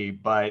be,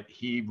 but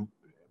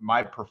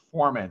my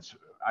performance,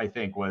 I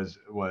think, was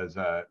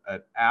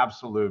an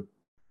absolute,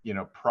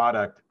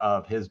 product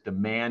of his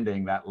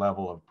demanding that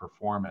level of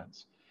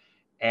performance.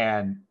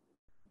 And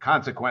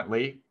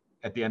consequently,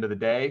 at the end of the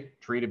day,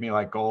 treated me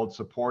like gold,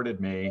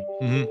 supported me.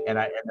 And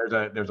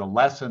there's a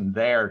lesson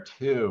there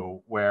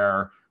too,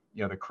 where,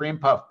 the cream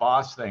puff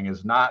boss thing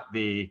is not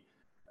the,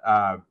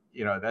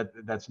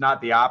 that's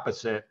not the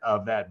opposite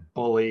of that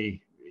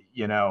bully,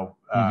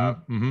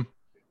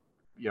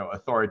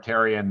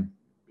 authoritarian.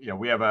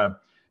 We have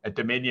at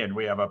Dominion,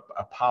 we have a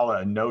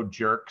no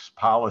jerks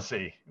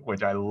policy,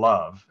 which I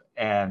love.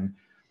 And,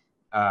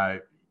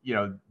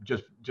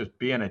 just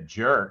being a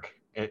jerk,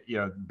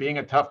 being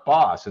a tough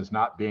boss is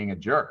not being a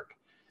jerk.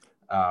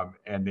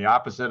 And the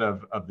opposite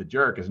of the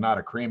jerk is not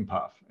a cream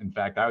puff. In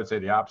fact, I would say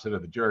the opposite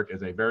of the jerk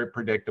is a very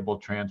predictable,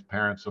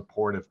 transparent,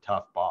 supportive,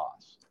 tough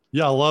boss.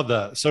 Yeah, I love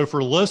that. So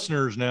for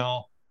listeners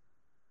now,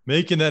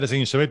 making that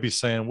decision, so maybe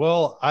saying,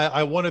 well,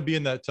 I want to be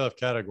in that tough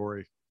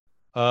category,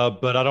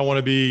 but I don't want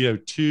to be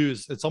too,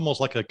 it's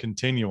almost like a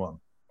continuum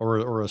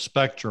or a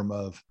spectrum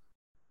of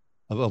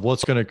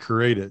what's going to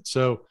create it.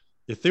 So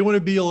if they want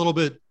to be a little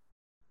bit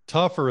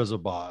tougher as a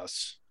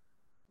boss,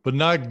 but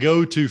not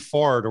go too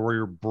far to where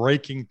you're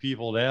breaking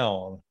people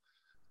down,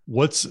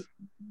 what's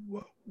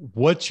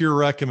your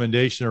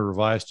recommendation or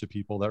advice to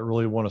people that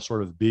really want to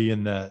sort of be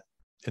in that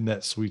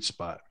sweet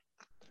spot?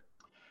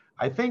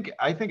 I think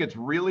it's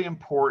really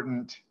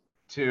important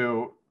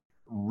to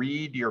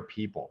read your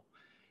people,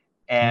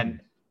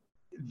 and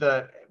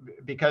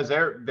because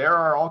there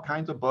are all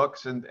kinds of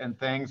books and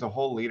things, a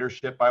whole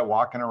leadership by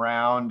walking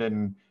around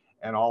and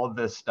all of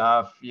this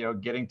stuff,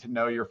 getting to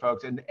know your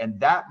folks, and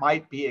that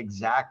might be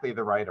exactly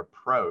the right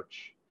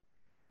approach.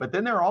 But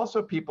then there are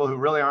also people who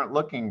really aren't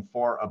looking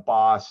for a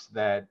boss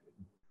that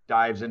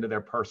dives into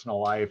their personal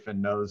life and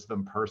knows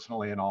them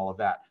personally and all of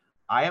that.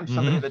 I am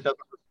somebody that doesn't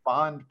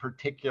respond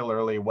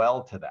particularly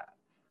well to that.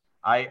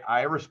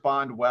 I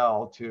respond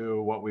well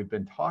to what we've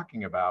been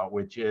talking about,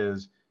 which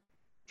is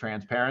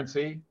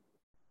transparency,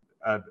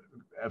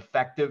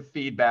 effective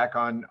feedback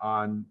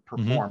on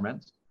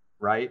performance,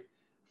 right?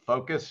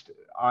 Focused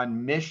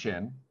on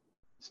mission,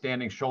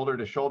 standing shoulder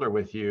to shoulder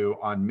with you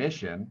on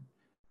mission,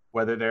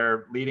 whether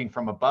they're leading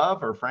from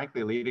above or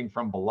frankly leading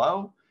from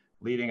below,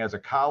 leading as a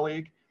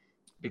colleague,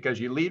 because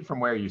you lead from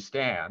where you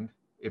stand.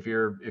 If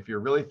you're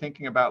really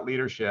thinking about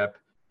leadership,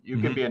 you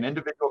can be an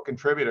individual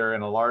contributor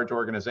in a large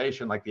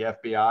organization like the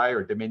FBI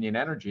or Dominion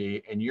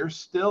Energy, and you're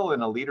still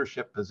in a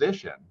leadership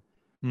position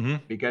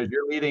because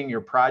you're leading your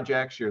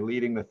projects, you're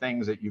leading the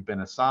things that you've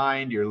been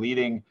assigned, you're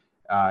leading,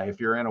 if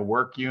you're in a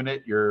work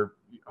unit, you're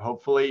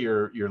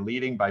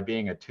leading by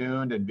being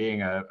attuned and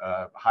being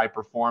a high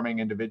performing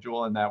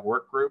individual in that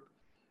work group.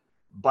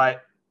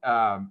 But,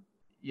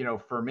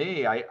 for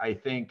me, I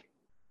think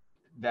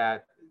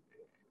that,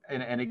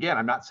 and again,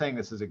 I'm not saying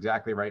this is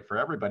exactly right for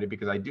everybody,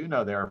 because I do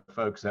know there are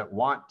folks that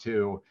want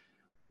to,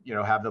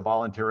 have the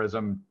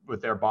volunteerism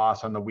with their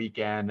boss on the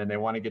weekend, and they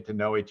want to get to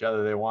know each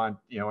other. They want,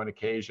 an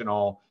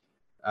occasional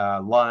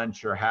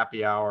lunch or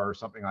happy hour or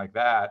something like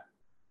that.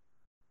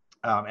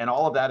 And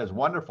all of that is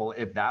wonderful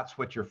if that's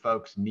what your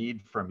folks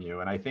need from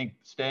you. And I think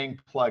staying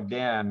plugged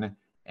in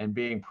and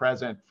being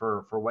present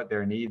for what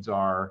their needs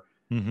are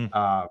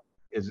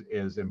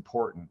is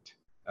important.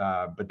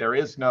 But there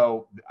is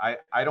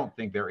I don't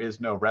think there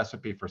is no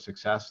recipe for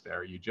success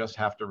there. You just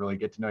have to really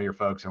get to know your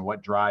folks and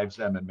what drives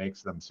them and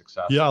makes them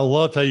successful. Yeah, I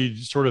love how you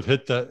sort of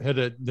hit the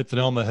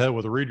nail on the head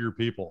with read your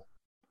people.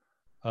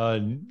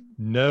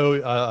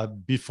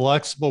 Be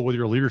flexible with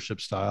your leadership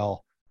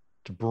style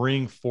to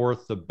bring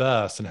forth the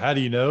best. And how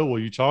do you know? Well,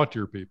 you talk to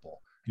your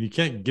people. And you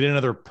can't get into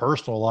their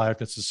personal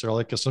life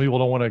necessarily, because some people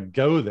don't want to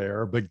go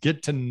there, but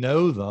get to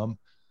know them,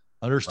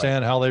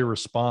 understand how they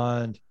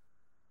respond,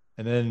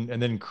 and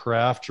then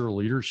craft your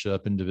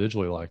leadership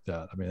individually like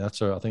that. I mean, I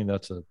think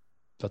that's a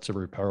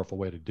very powerful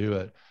way to do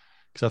it,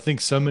 because I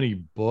think so many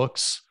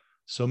books,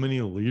 so many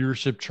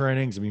leadership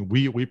trainings. I mean,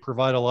 we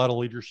provide a lot of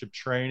leadership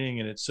training,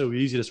 and it's so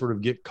easy to sort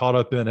of get caught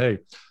up in, hey,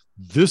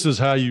 this is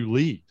how you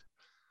lead.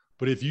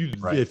 But if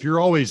you're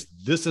always,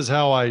 this is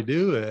how I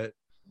do it,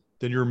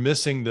 then you're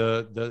missing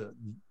the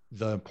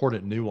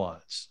important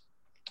nuance,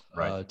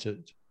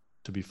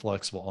 to be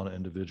flexible on an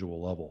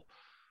individual level.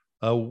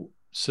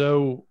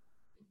 So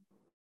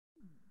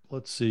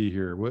let's see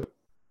here. One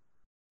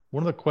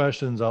of the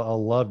questions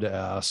I'll love to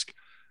ask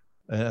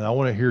And I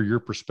want to hear your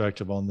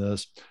perspective on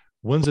this.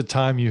 When's the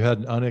time you had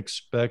an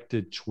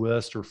unexpected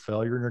twist or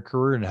failure in your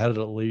career, and how did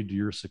it lead to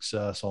your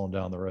success on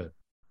down the road?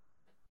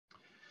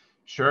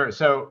 Sure.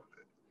 So,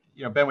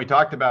 Ben, we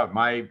talked about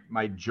my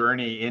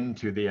journey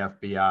into the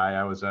FBI.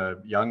 I was a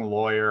young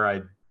lawyer.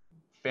 I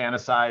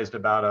fantasized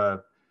about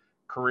a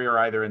career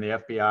either in the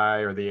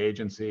FBI or the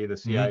agency, the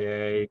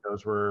CIA.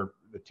 Those were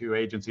the two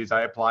agencies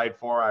I applied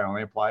for. I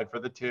only applied for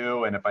the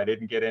two, and if I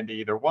didn't get into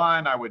either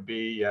one, I'd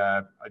be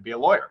a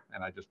lawyer,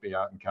 and I'd just be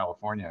out in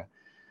California.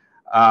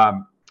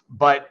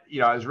 But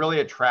I was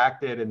really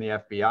attracted in the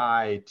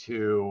FBI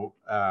to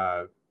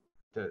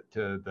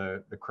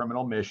the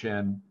criminal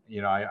mission.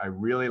 I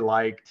really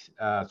liked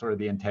sort of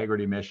the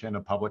integrity mission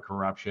of public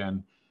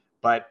corruption.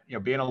 But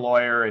being a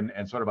lawyer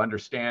and sort of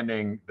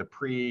understanding the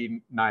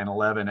pre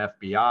 9/11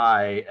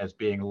 FBI as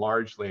being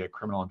largely a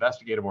criminal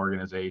investigative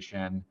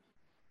organization,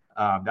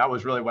 that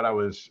was really what I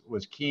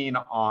was keen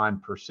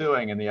on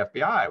pursuing in the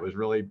FBI. It was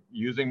really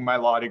using my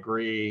law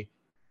degree,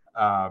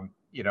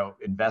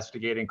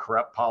 investigating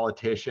corrupt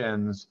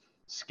politicians,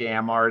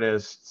 scam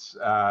artists,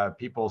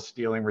 people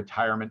stealing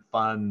retirement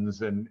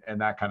funds, and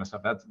that kind of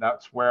stuff.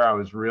 That's where I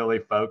was really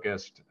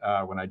focused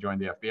when I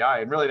joined the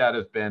FBI, and really that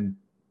has been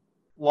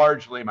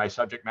largely my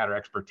subject matter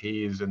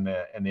expertise in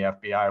the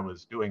FBI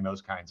was doing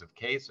those kinds of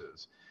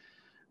cases.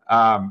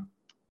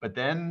 But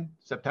then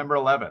September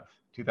 11th,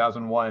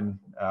 2001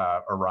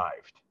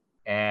 arrived.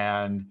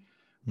 And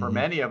for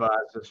many of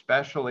us,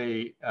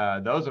 especially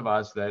those of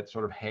us that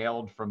sort of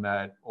hailed from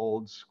that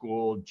old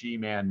school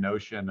G-man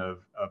notion of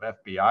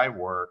FBI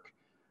work,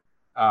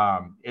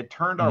 it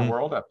turned our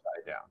world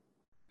upside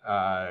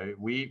down.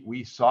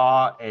 We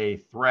saw a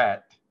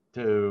threat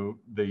to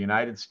the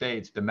United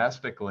States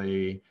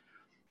domestically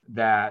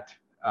that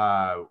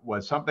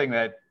was something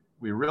that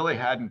we really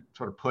hadn't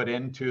sort of put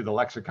into the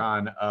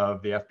lexicon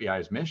of the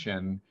FBI's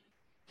mission,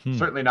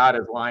 certainly not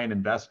as line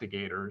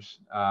investigators.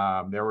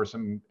 There were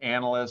some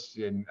analysts,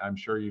 and I'm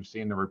sure you've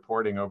seen the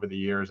reporting over the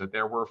years, that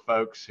there were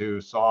folks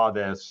who saw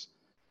this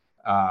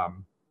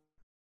from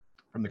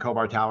the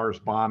Khobar Towers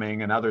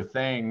bombing and other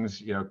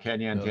things,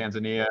 Kenya and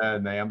Tanzania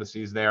and the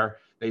embassies there.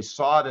 They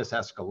saw this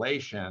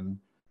escalation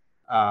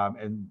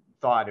and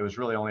thought it was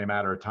really only a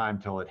matter of time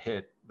till it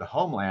hit the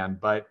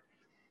homeland, but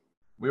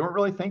we weren't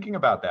really thinking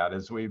about that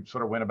as we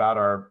sort of went about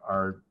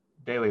our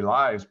daily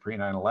lives pre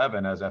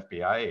 9/11 as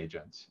FBI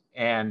agents.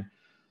 And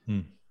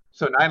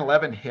so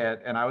 9/11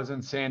 hit, and I was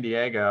in San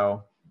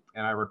Diego,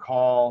 and I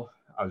recall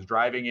I was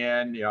driving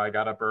in. I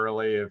got up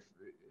early.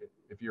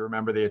 If you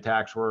remember, the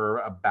attacks were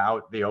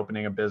about the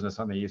opening of business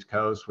on the East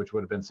Coast, which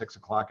would have been 6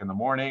 o'clock in the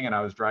morning, and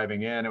I was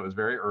driving in. It was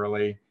very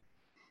early,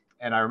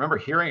 and I remember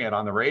hearing it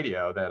on the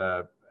radio that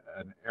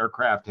an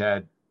aircraft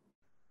had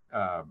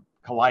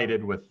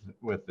collided with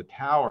the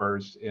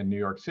towers in New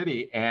York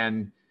City.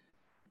 And,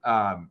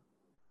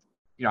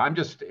 I'm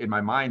just in my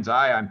mind's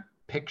eye, I'm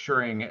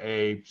picturing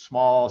a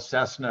small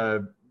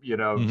Cessna,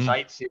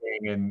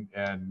 sightseeing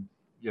and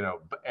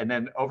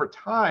then over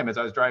time, as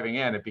I was driving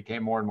in, it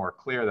became more and more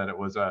clear that it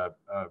was a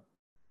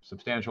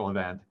substantial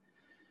event.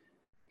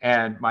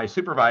 And my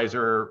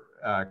supervisor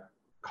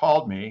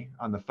called me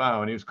on the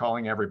phone. He was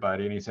calling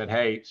everybody, and he said,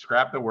 "Hey,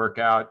 scrap the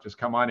workout, just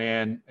come on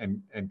in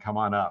and come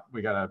on up.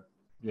 We got to,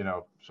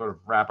 sort of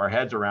wrap our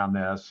heads around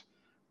this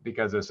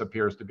because this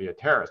appears to be a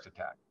terrorist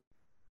attack."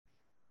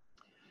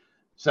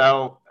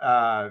 So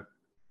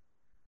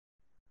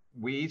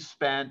we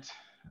spent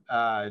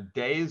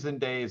days and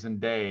days and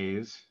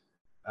days,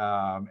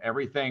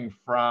 everything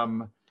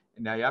from,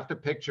 now you have to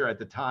picture at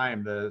the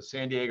time, the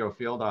San Diego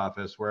field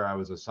office where I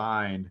was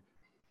assigned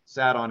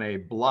sat on a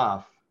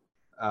bluff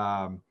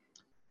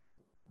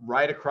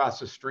right across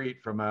the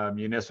street from a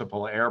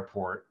municipal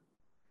airport,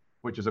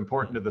 which is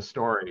important to the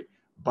story.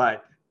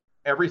 But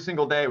every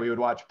single day we would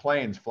watch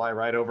planes fly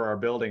right over our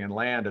building and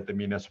land at the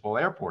municipal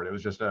airport. It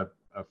was just a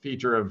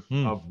feature of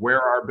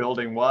where our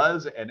building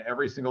was. And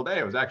every single day,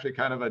 it was actually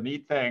kind of a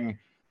neat thing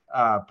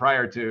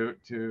prior to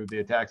the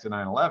attacks of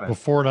 9/11.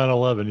 Before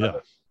 9/11, yeah.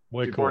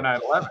 Before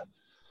 9/11.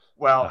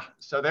 Well,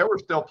 so there were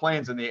still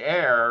planes in the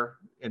air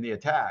in the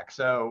attack.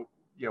 So,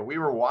 we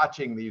were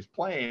watching these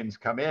planes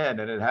come in,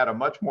 and it had a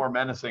much more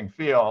menacing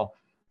feel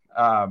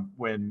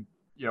when,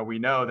 we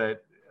know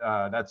that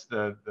that's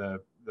the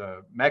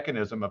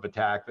mechanism of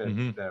attack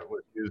that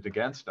was used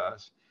against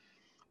us.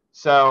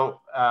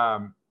 So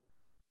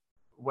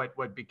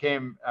what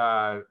became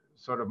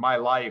sort of my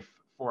life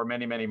for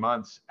many, many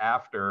months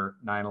after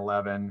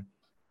 9/11,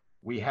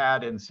 we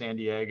had in San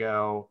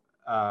Diego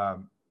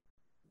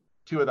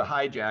two of the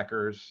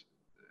hijackers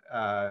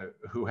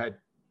who had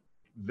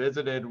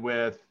visited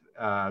with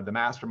the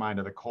mastermind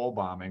of the Cole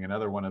bombing,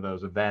 another one of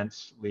those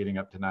events leading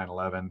up to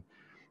 9/11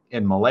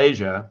 in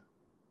Malaysia.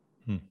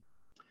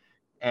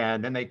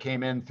 And then they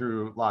came in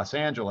through Los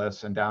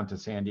Angeles and down to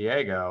San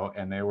Diego,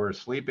 and they were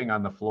sleeping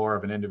on the floor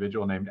of an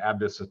individual named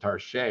Abdus Sattar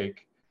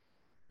Sheikh,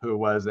 who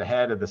was the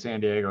head of the San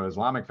Diego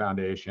Islamic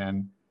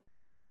Foundation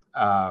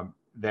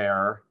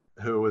there,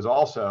 who was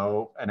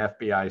also an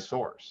FBI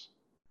source.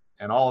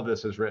 And all of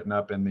this is written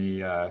up in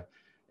the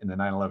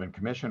 9/11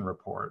 Commission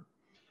report.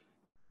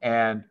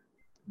 And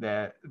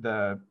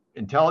the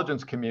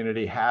intelligence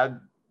community had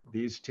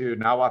these two,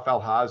 Nawaf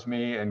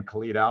al-Hazmi and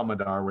Khalid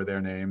al-Mihdhar were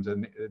their names.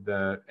 And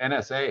the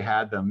NSA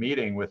had them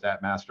meeting with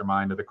that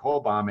mastermind of the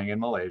Cole bombing in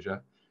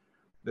Malaysia.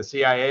 The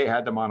CIA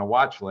had them on a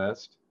watch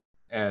list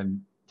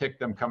and ticked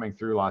them coming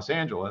through Los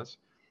Angeles.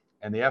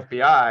 And the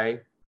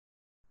FBI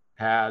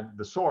had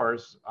the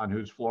source on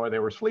whose floor they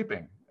were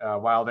sleeping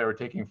while they were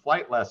taking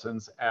flight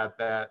lessons at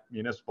that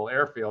municipal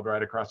airfield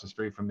right across the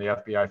street from the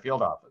FBI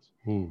field office.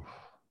 Ooh.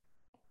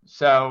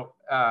 So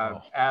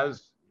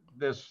as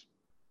this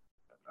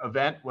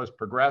event was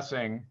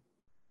progressing,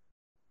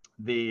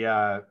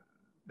 the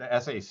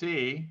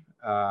SAC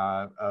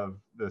of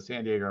the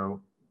San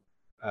Diego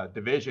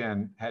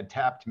division had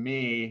tapped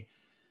me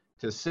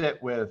to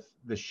sit with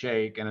the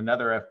Sheikh and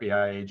another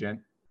FBI agent.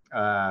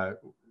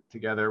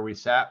 Together, we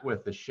sat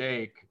with the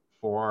Sheikh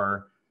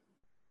for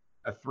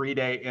a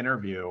 3-day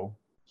interview,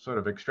 sort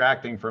of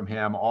extracting from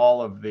him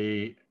all of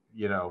the,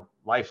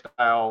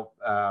 lifestyle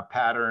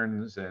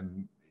patterns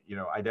and,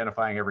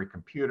 identifying every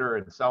computer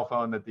and cell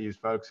phone that these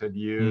folks had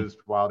used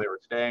while they were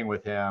staying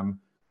with him,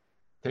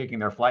 taking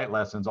their flight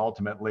lessons,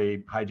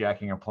 ultimately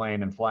hijacking a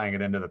plane and flying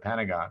it into the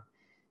Pentagon.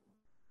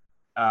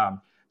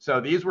 So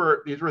these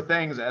were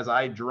things, as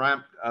I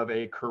dreamt of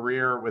a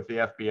career with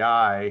the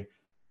FBI,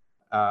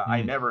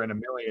 I never in a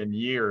million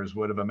years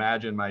would have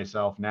imagined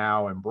myself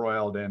now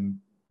embroiled in,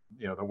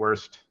 the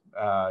worst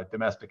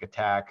domestic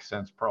attack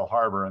since Pearl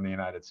Harbor in the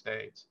United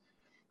States.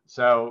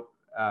 So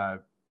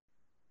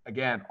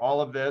again,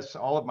 all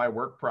of my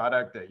work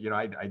product,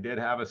 I did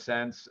have a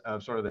sense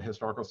of sort of the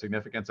historical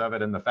significance of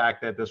it and the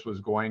fact that this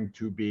was going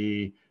to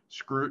be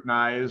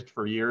scrutinized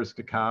for years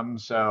to come.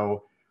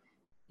 So,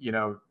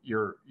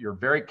 you're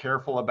very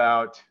careful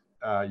about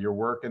your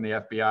work in the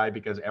FBI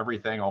because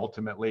everything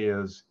ultimately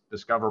is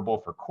discoverable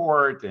for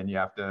court, and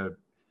you're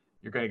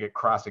going to get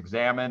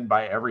cross-examined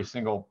by every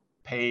single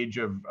page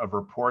of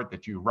report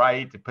that you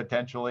write,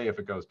 potentially, if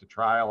it goes to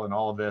trial and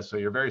all of this. So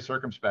you're very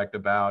circumspect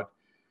about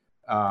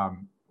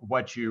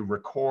what you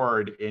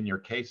record in your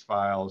case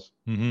files.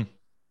 Mm-hmm.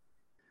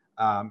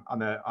 On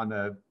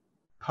the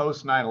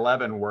post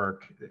 9/11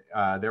 work,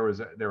 there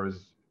was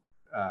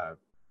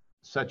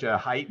such a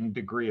heightened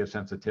degree of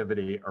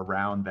sensitivity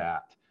around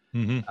that.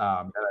 That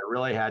I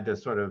really had to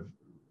sort of,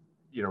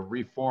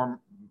 reform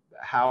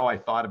how I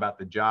thought about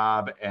the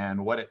job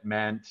and what it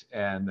meant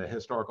and the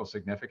historical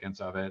significance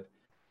of it.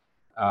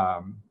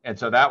 And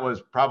so that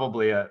was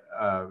probably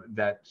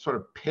that sort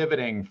of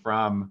pivoting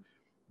from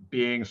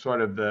being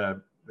sort of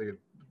the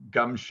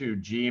gumshoe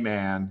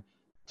G-man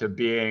to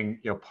being,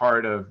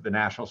 part of the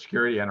national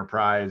security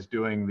enterprise,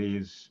 doing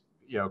these,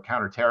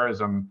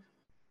 counterterrorism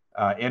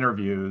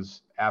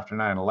interviews after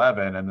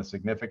 9/11 and the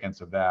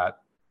significance of that.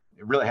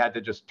 It really had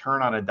to just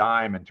turn on a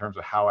dime in terms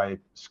of how I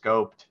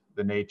scoped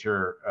the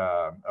nature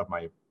of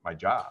my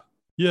job.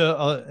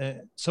 Yeah,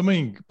 so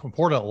many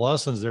important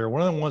lessons there.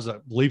 One of the ones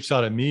that leaps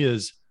out at me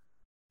is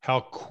how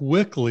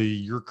quickly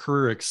your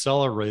career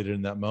accelerated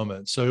in that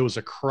moment. So it was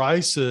a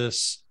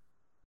crisis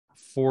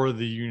for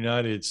the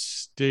United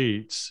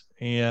States,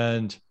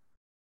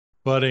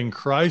 but in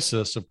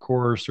crisis, of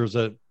course, there's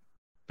that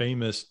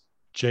famous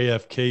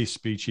JFK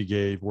speech he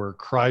gave where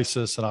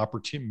crisis and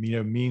opportunity,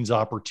 means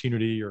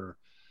opportunity, or,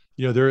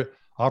 their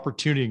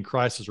opportunity and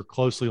crisis are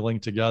closely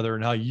linked together,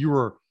 and how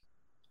you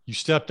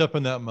stepped up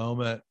in that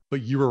moment,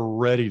 but you were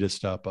ready to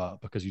step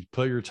up because you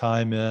put your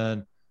time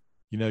in,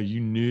 you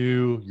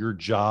knew your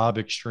job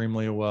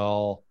extremely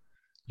well.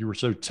 You were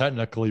so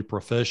technically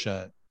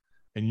proficient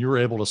and you were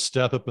able to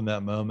step up in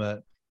that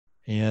moment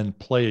and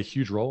play a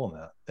huge role in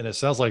that. And it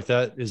sounds like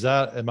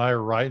am I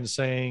right in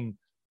saying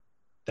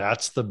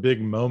that's the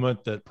big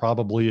moment that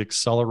probably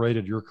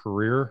accelerated your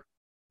career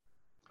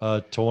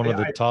to one of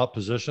the top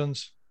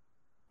positions?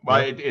 Well,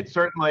 it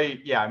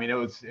certainly, yeah. I mean,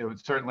 it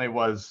certainly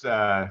was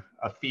a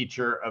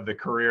feature of the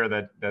career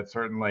that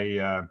certainly,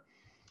 I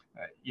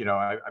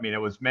mean, it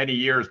was many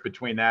years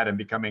between that and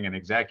becoming an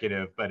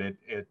executive, but it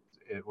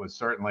was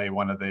certainly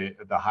one of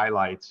the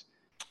highlights.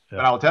 Yeah.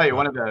 But I'll tell you,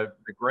 one of the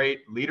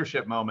great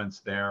leadership moments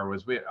there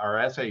was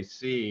our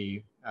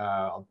SAC.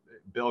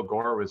 Bill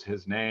Gore was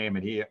his name,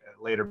 and he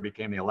later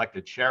became the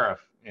elected sheriff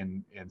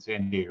in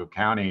San Diego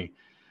County.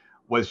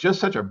 Was just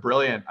such a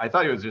brilliant, I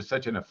thought he was just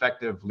such an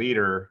effective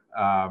leader.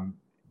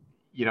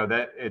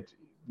 That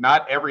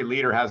not every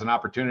leader has an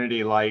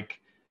opportunity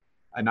like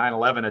a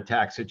 9/11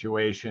 attack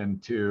situation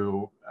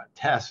to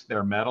test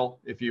their mettle,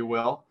 if you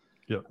will.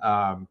 Yep.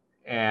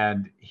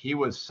 And he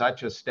was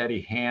such a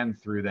steady hand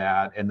through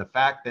that. And the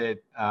fact that,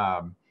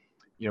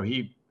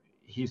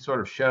 he sort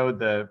of showed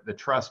the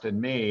trust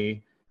in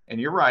me. And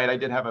you're right, I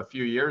did have a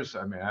few years.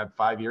 I mean, I had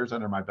 5 years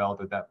under my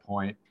belt at that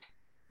point.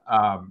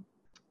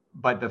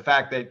 But the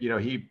fact that,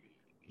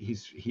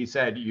 he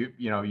said,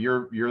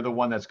 you're the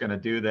one that's going to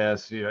do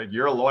this.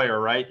 You're a lawyer,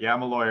 right? Yeah,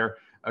 I'm a lawyer.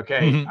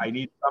 Okay. Mm-hmm. I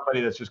need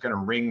somebody that's just going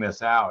to wring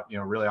this out,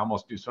 really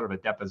almost do sort of a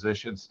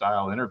deposition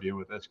style interview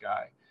with this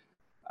guy.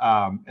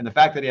 And the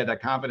fact that he had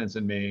that confidence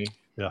in me,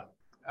 yeah,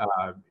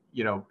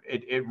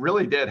 it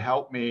really did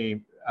help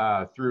me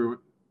through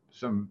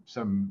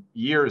some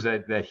years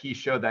that he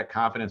showed that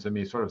confidence in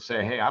me, sort of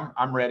say, hey,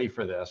 I'm ready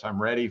for this.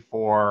 I'm ready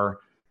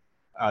for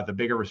the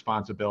bigger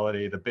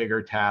responsibility, the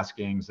bigger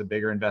taskings, the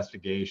bigger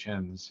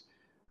investigations.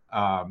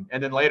 And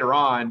then later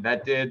on,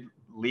 that did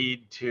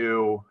lead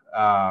to,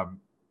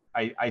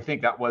 I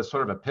think that was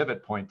sort of a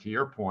pivot point to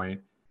your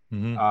point,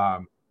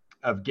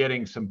 of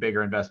getting some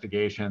bigger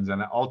investigations.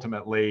 And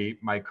ultimately,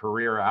 my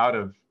career out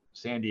of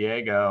San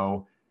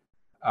Diego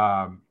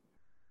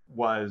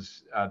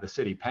was the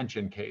city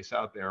pension case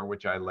out there,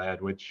 which I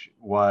led, which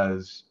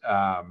was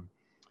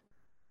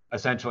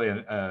essentially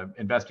an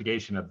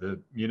investigation of the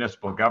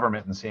municipal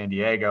government in San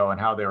Diego and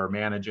how they were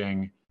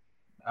managing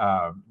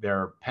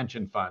their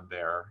pension fund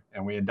there.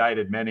 And we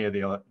indicted many of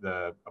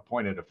the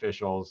appointed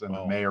officials, and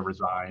the mayor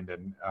resigned,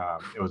 and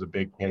it was a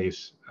big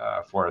case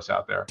for us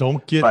out there.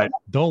 Don't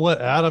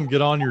let Adam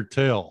get on your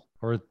tail,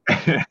 or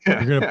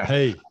you're going to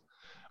pay.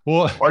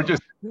 Well, or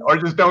just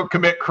don't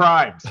commit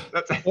crimes.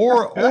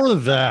 or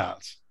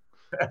that.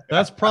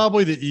 That's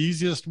probably the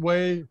easiest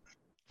way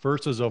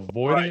versus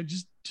avoiding it.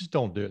 Just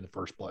don't do it in the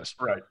first place.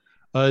 Right.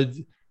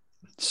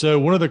 So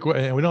one of the,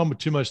 and we don't have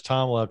too much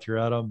time left here,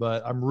 Adam,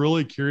 but I'm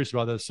really curious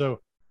about this. So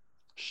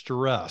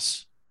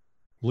stress,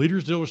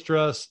 leaders deal with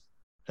stress,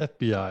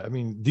 FBI. I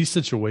mean, these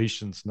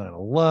situations,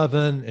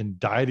 9/11,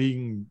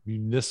 indicting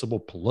municipal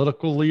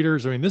political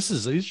leaders. I mean, these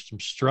are some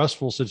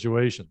stressful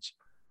situations.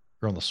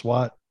 You're on the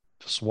SWAT.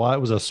 SWAT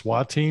was a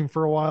SWAT team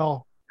for a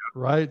while,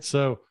 right?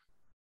 So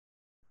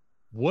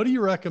what do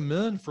you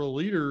recommend for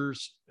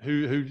leaders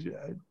who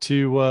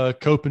to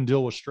cope and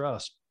deal with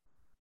stress?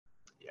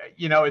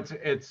 You know,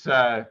 it's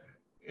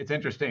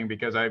interesting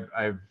because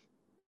I've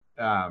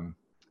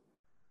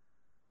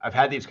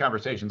had these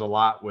conversations a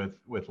lot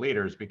with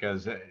leaders,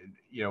 because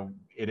you know,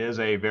 it is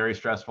a very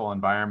stressful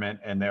environment,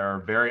 and there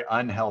are very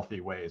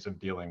unhealthy ways of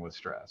dealing with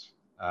stress.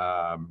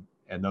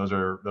 And those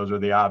are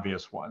the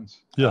obvious ones.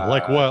 Yeah,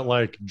 like what?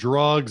 Like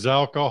drugs,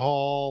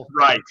 alcohol,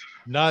 right?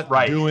 Not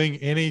doing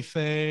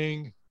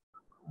anything,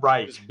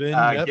 right? Just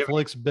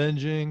Netflix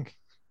binging.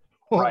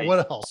 Right.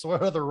 What else?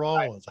 What are the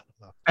wrong ones?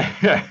 I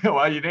don't know.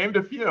 Well, you named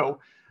a few.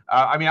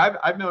 I mean,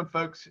 I've known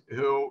folks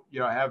who, you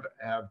know, have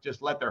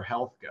just let their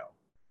health go.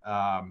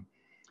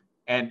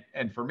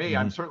 And for me,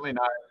 I'm certainly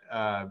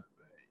not.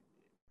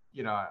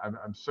 You know,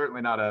 I'm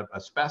certainly not a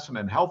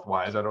specimen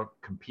health-wise. I don't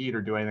compete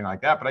or do anything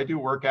like that, but I do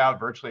work out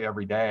virtually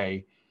every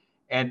day.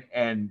 And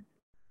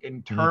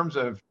in terms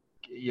of,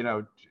 you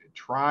know,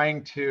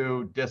 trying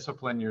to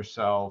discipline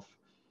yourself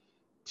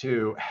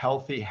to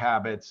healthy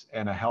habits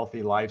and a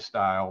healthy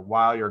lifestyle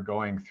while you're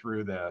going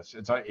through this,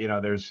 it's, you know,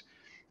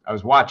 I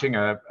was watching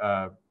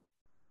a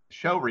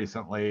show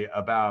recently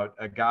about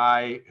a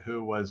guy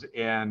who was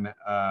in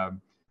a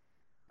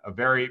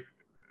very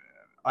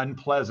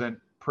unpleasant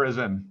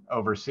prison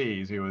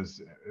overseas. He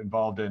was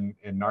involved in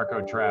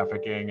narco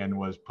trafficking and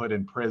was put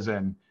in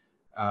prison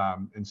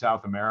in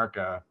South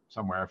America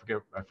somewhere.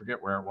 I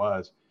forget where it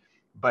was,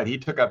 but he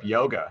took up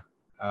yoga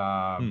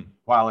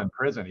while in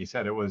prison. He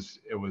said it was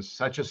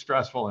such a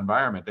stressful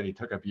environment that he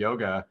took up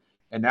yoga,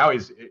 and now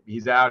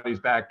he's out. He's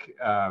back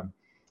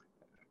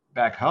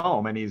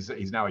home, and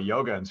he's now a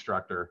yoga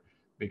instructor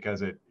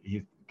because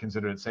he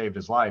considered it saved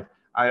his life.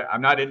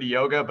 I'm not into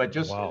yoga, but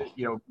just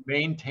you know,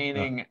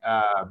 maintaining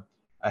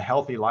a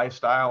healthy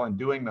lifestyle and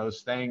doing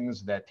those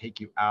things that take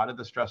you out of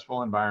the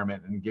stressful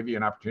environment and give you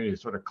an opportunity to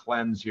sort of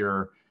cleanse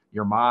your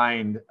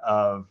mind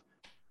of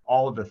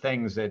all of the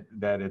things that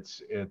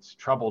it's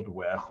troubled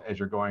with as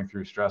you're going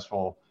through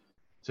stressful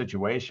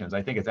situations.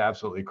 I think it's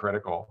absolutely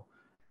critical.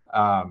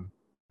 And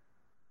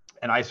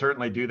I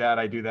certainly do that.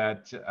 I do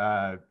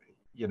that,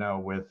 you know,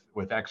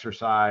 with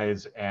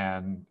exercise,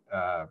 and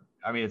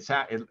I mean,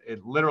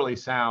 it literally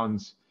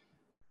sounds,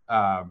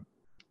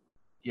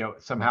 you know,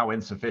 somehow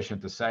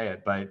insufficient to say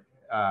it, but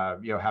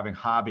you know, having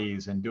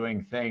hobbies and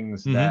doing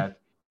things that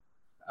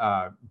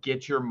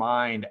get your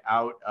mind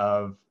out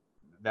of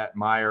that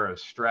mire of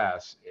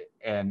stress.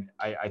 And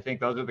I think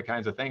those are the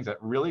kinds of things that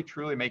really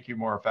truly make you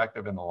more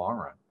effective in the long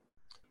run.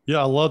 Yeah,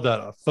 I love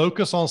that.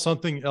 Focus on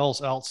something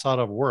else outside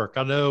of work.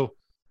 I know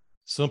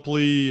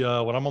simply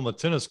when I'm on the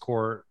tennis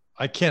court,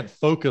 I can't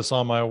focus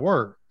on my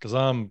work because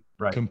I'm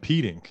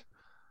competing.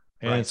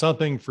 And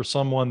something for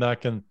someone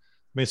that can,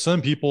 I mean,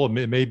 some people,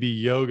 it may be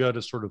yoga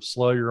to sort of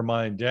slow your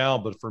mind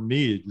down, but for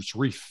me, just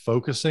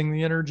refocusing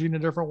the energy in a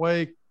different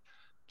way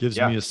gives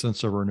me a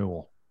sense of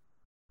renewal.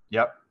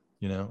 Yep.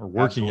 You know, or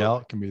working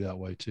out can be that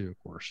way too, of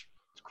course.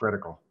 It's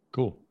critical.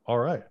 Cool. All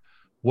right.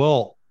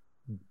 Well,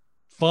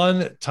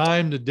 fun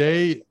time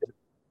today.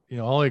 You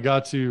know, I only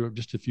got to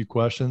just a few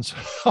questions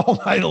on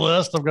my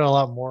list. I've got a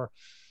lot more.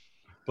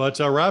 But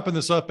wrapping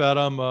this up,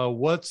 Adam,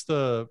 what's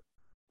the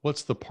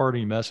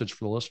parting message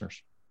for the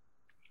listeners?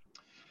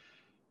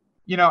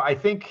 You know, I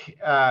think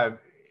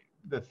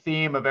the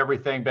theme of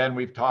everything, Ben,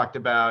 we've talked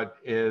about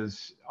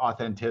is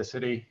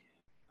authenticity.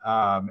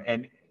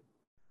 And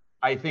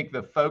I think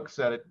the folks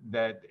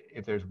that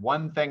if there's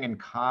one thing in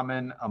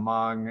common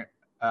among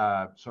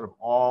sort of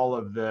all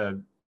of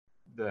the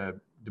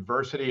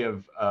diversity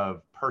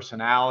of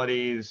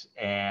personalities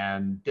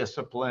and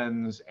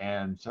disciplines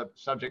and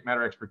subject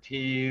matter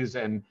expertise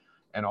and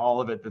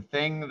all of it. The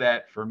thing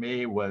that for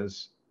me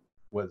was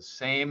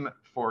same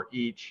for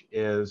each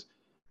is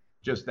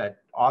just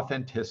that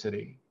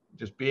authenticity,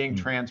 just being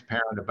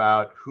transparent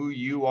about who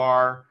you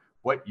are,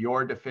 what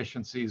your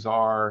deficiencies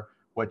are,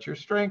 what your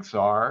strengths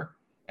are,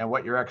 and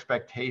what your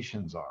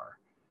expectations are.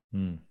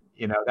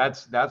 You know,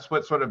 that's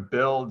what sort of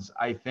builds,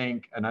 I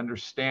think, an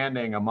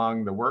understanding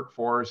among the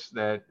workforce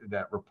that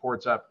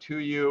reports up to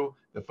you,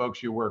 the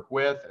folks you work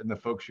with, and the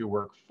folks you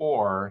work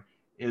for,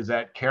 is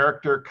that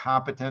character,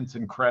 competence,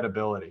 and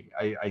credibility.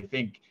 I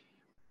think,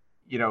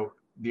 you know,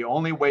 the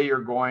only way you're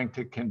going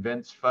to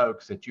convince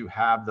folks that you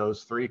have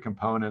those three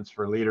components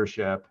for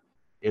leadership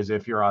is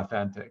if you're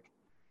authentic.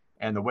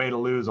 And the way to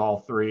lose all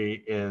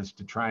three is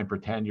to try and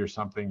pretend you're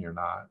something you're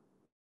not.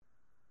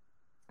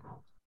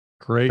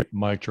 Great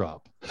mic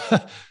drop.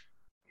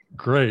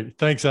 Great.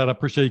 Thanks, Adam. I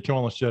appreciate you coming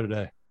on the show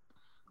today.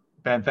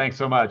 Ben, thanks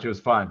so much. It was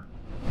fun.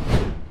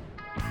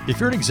 If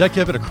you're an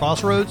executive at a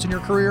crossroads in your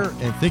career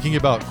and thinking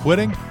about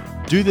quitting,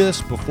 do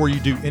this before you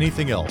do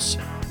anything else.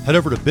 Head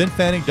over to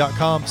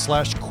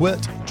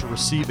benfanning.com/quit to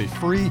receive a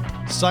free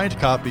signed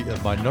copy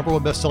of my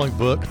 #1 best-selling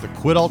book, The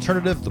Quit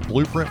Alternative, the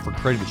blueprint for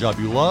creating the job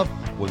you love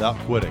without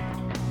quitting.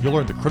 You'll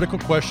learn the critical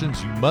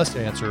questions you must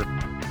answer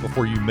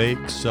before you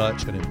make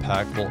such an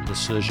impactful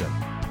decision.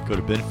 Go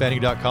to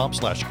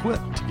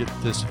benfanning.com/quit to get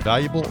this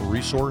valuable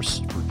resource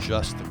for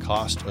just the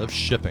cost of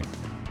shipping.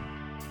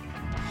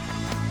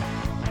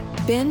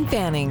 Ben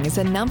Fanning is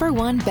a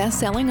 #1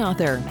 best-selling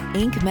author,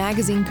 Inc.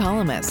 magazine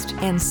columnist,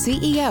 and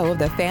CEO of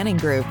the Fanning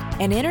Group,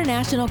 an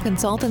international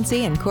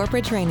consultancy and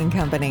corporate training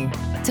company.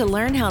 To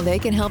learn how they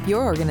can help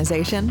your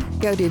organization,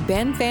 go to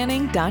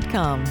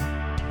benfanning.com.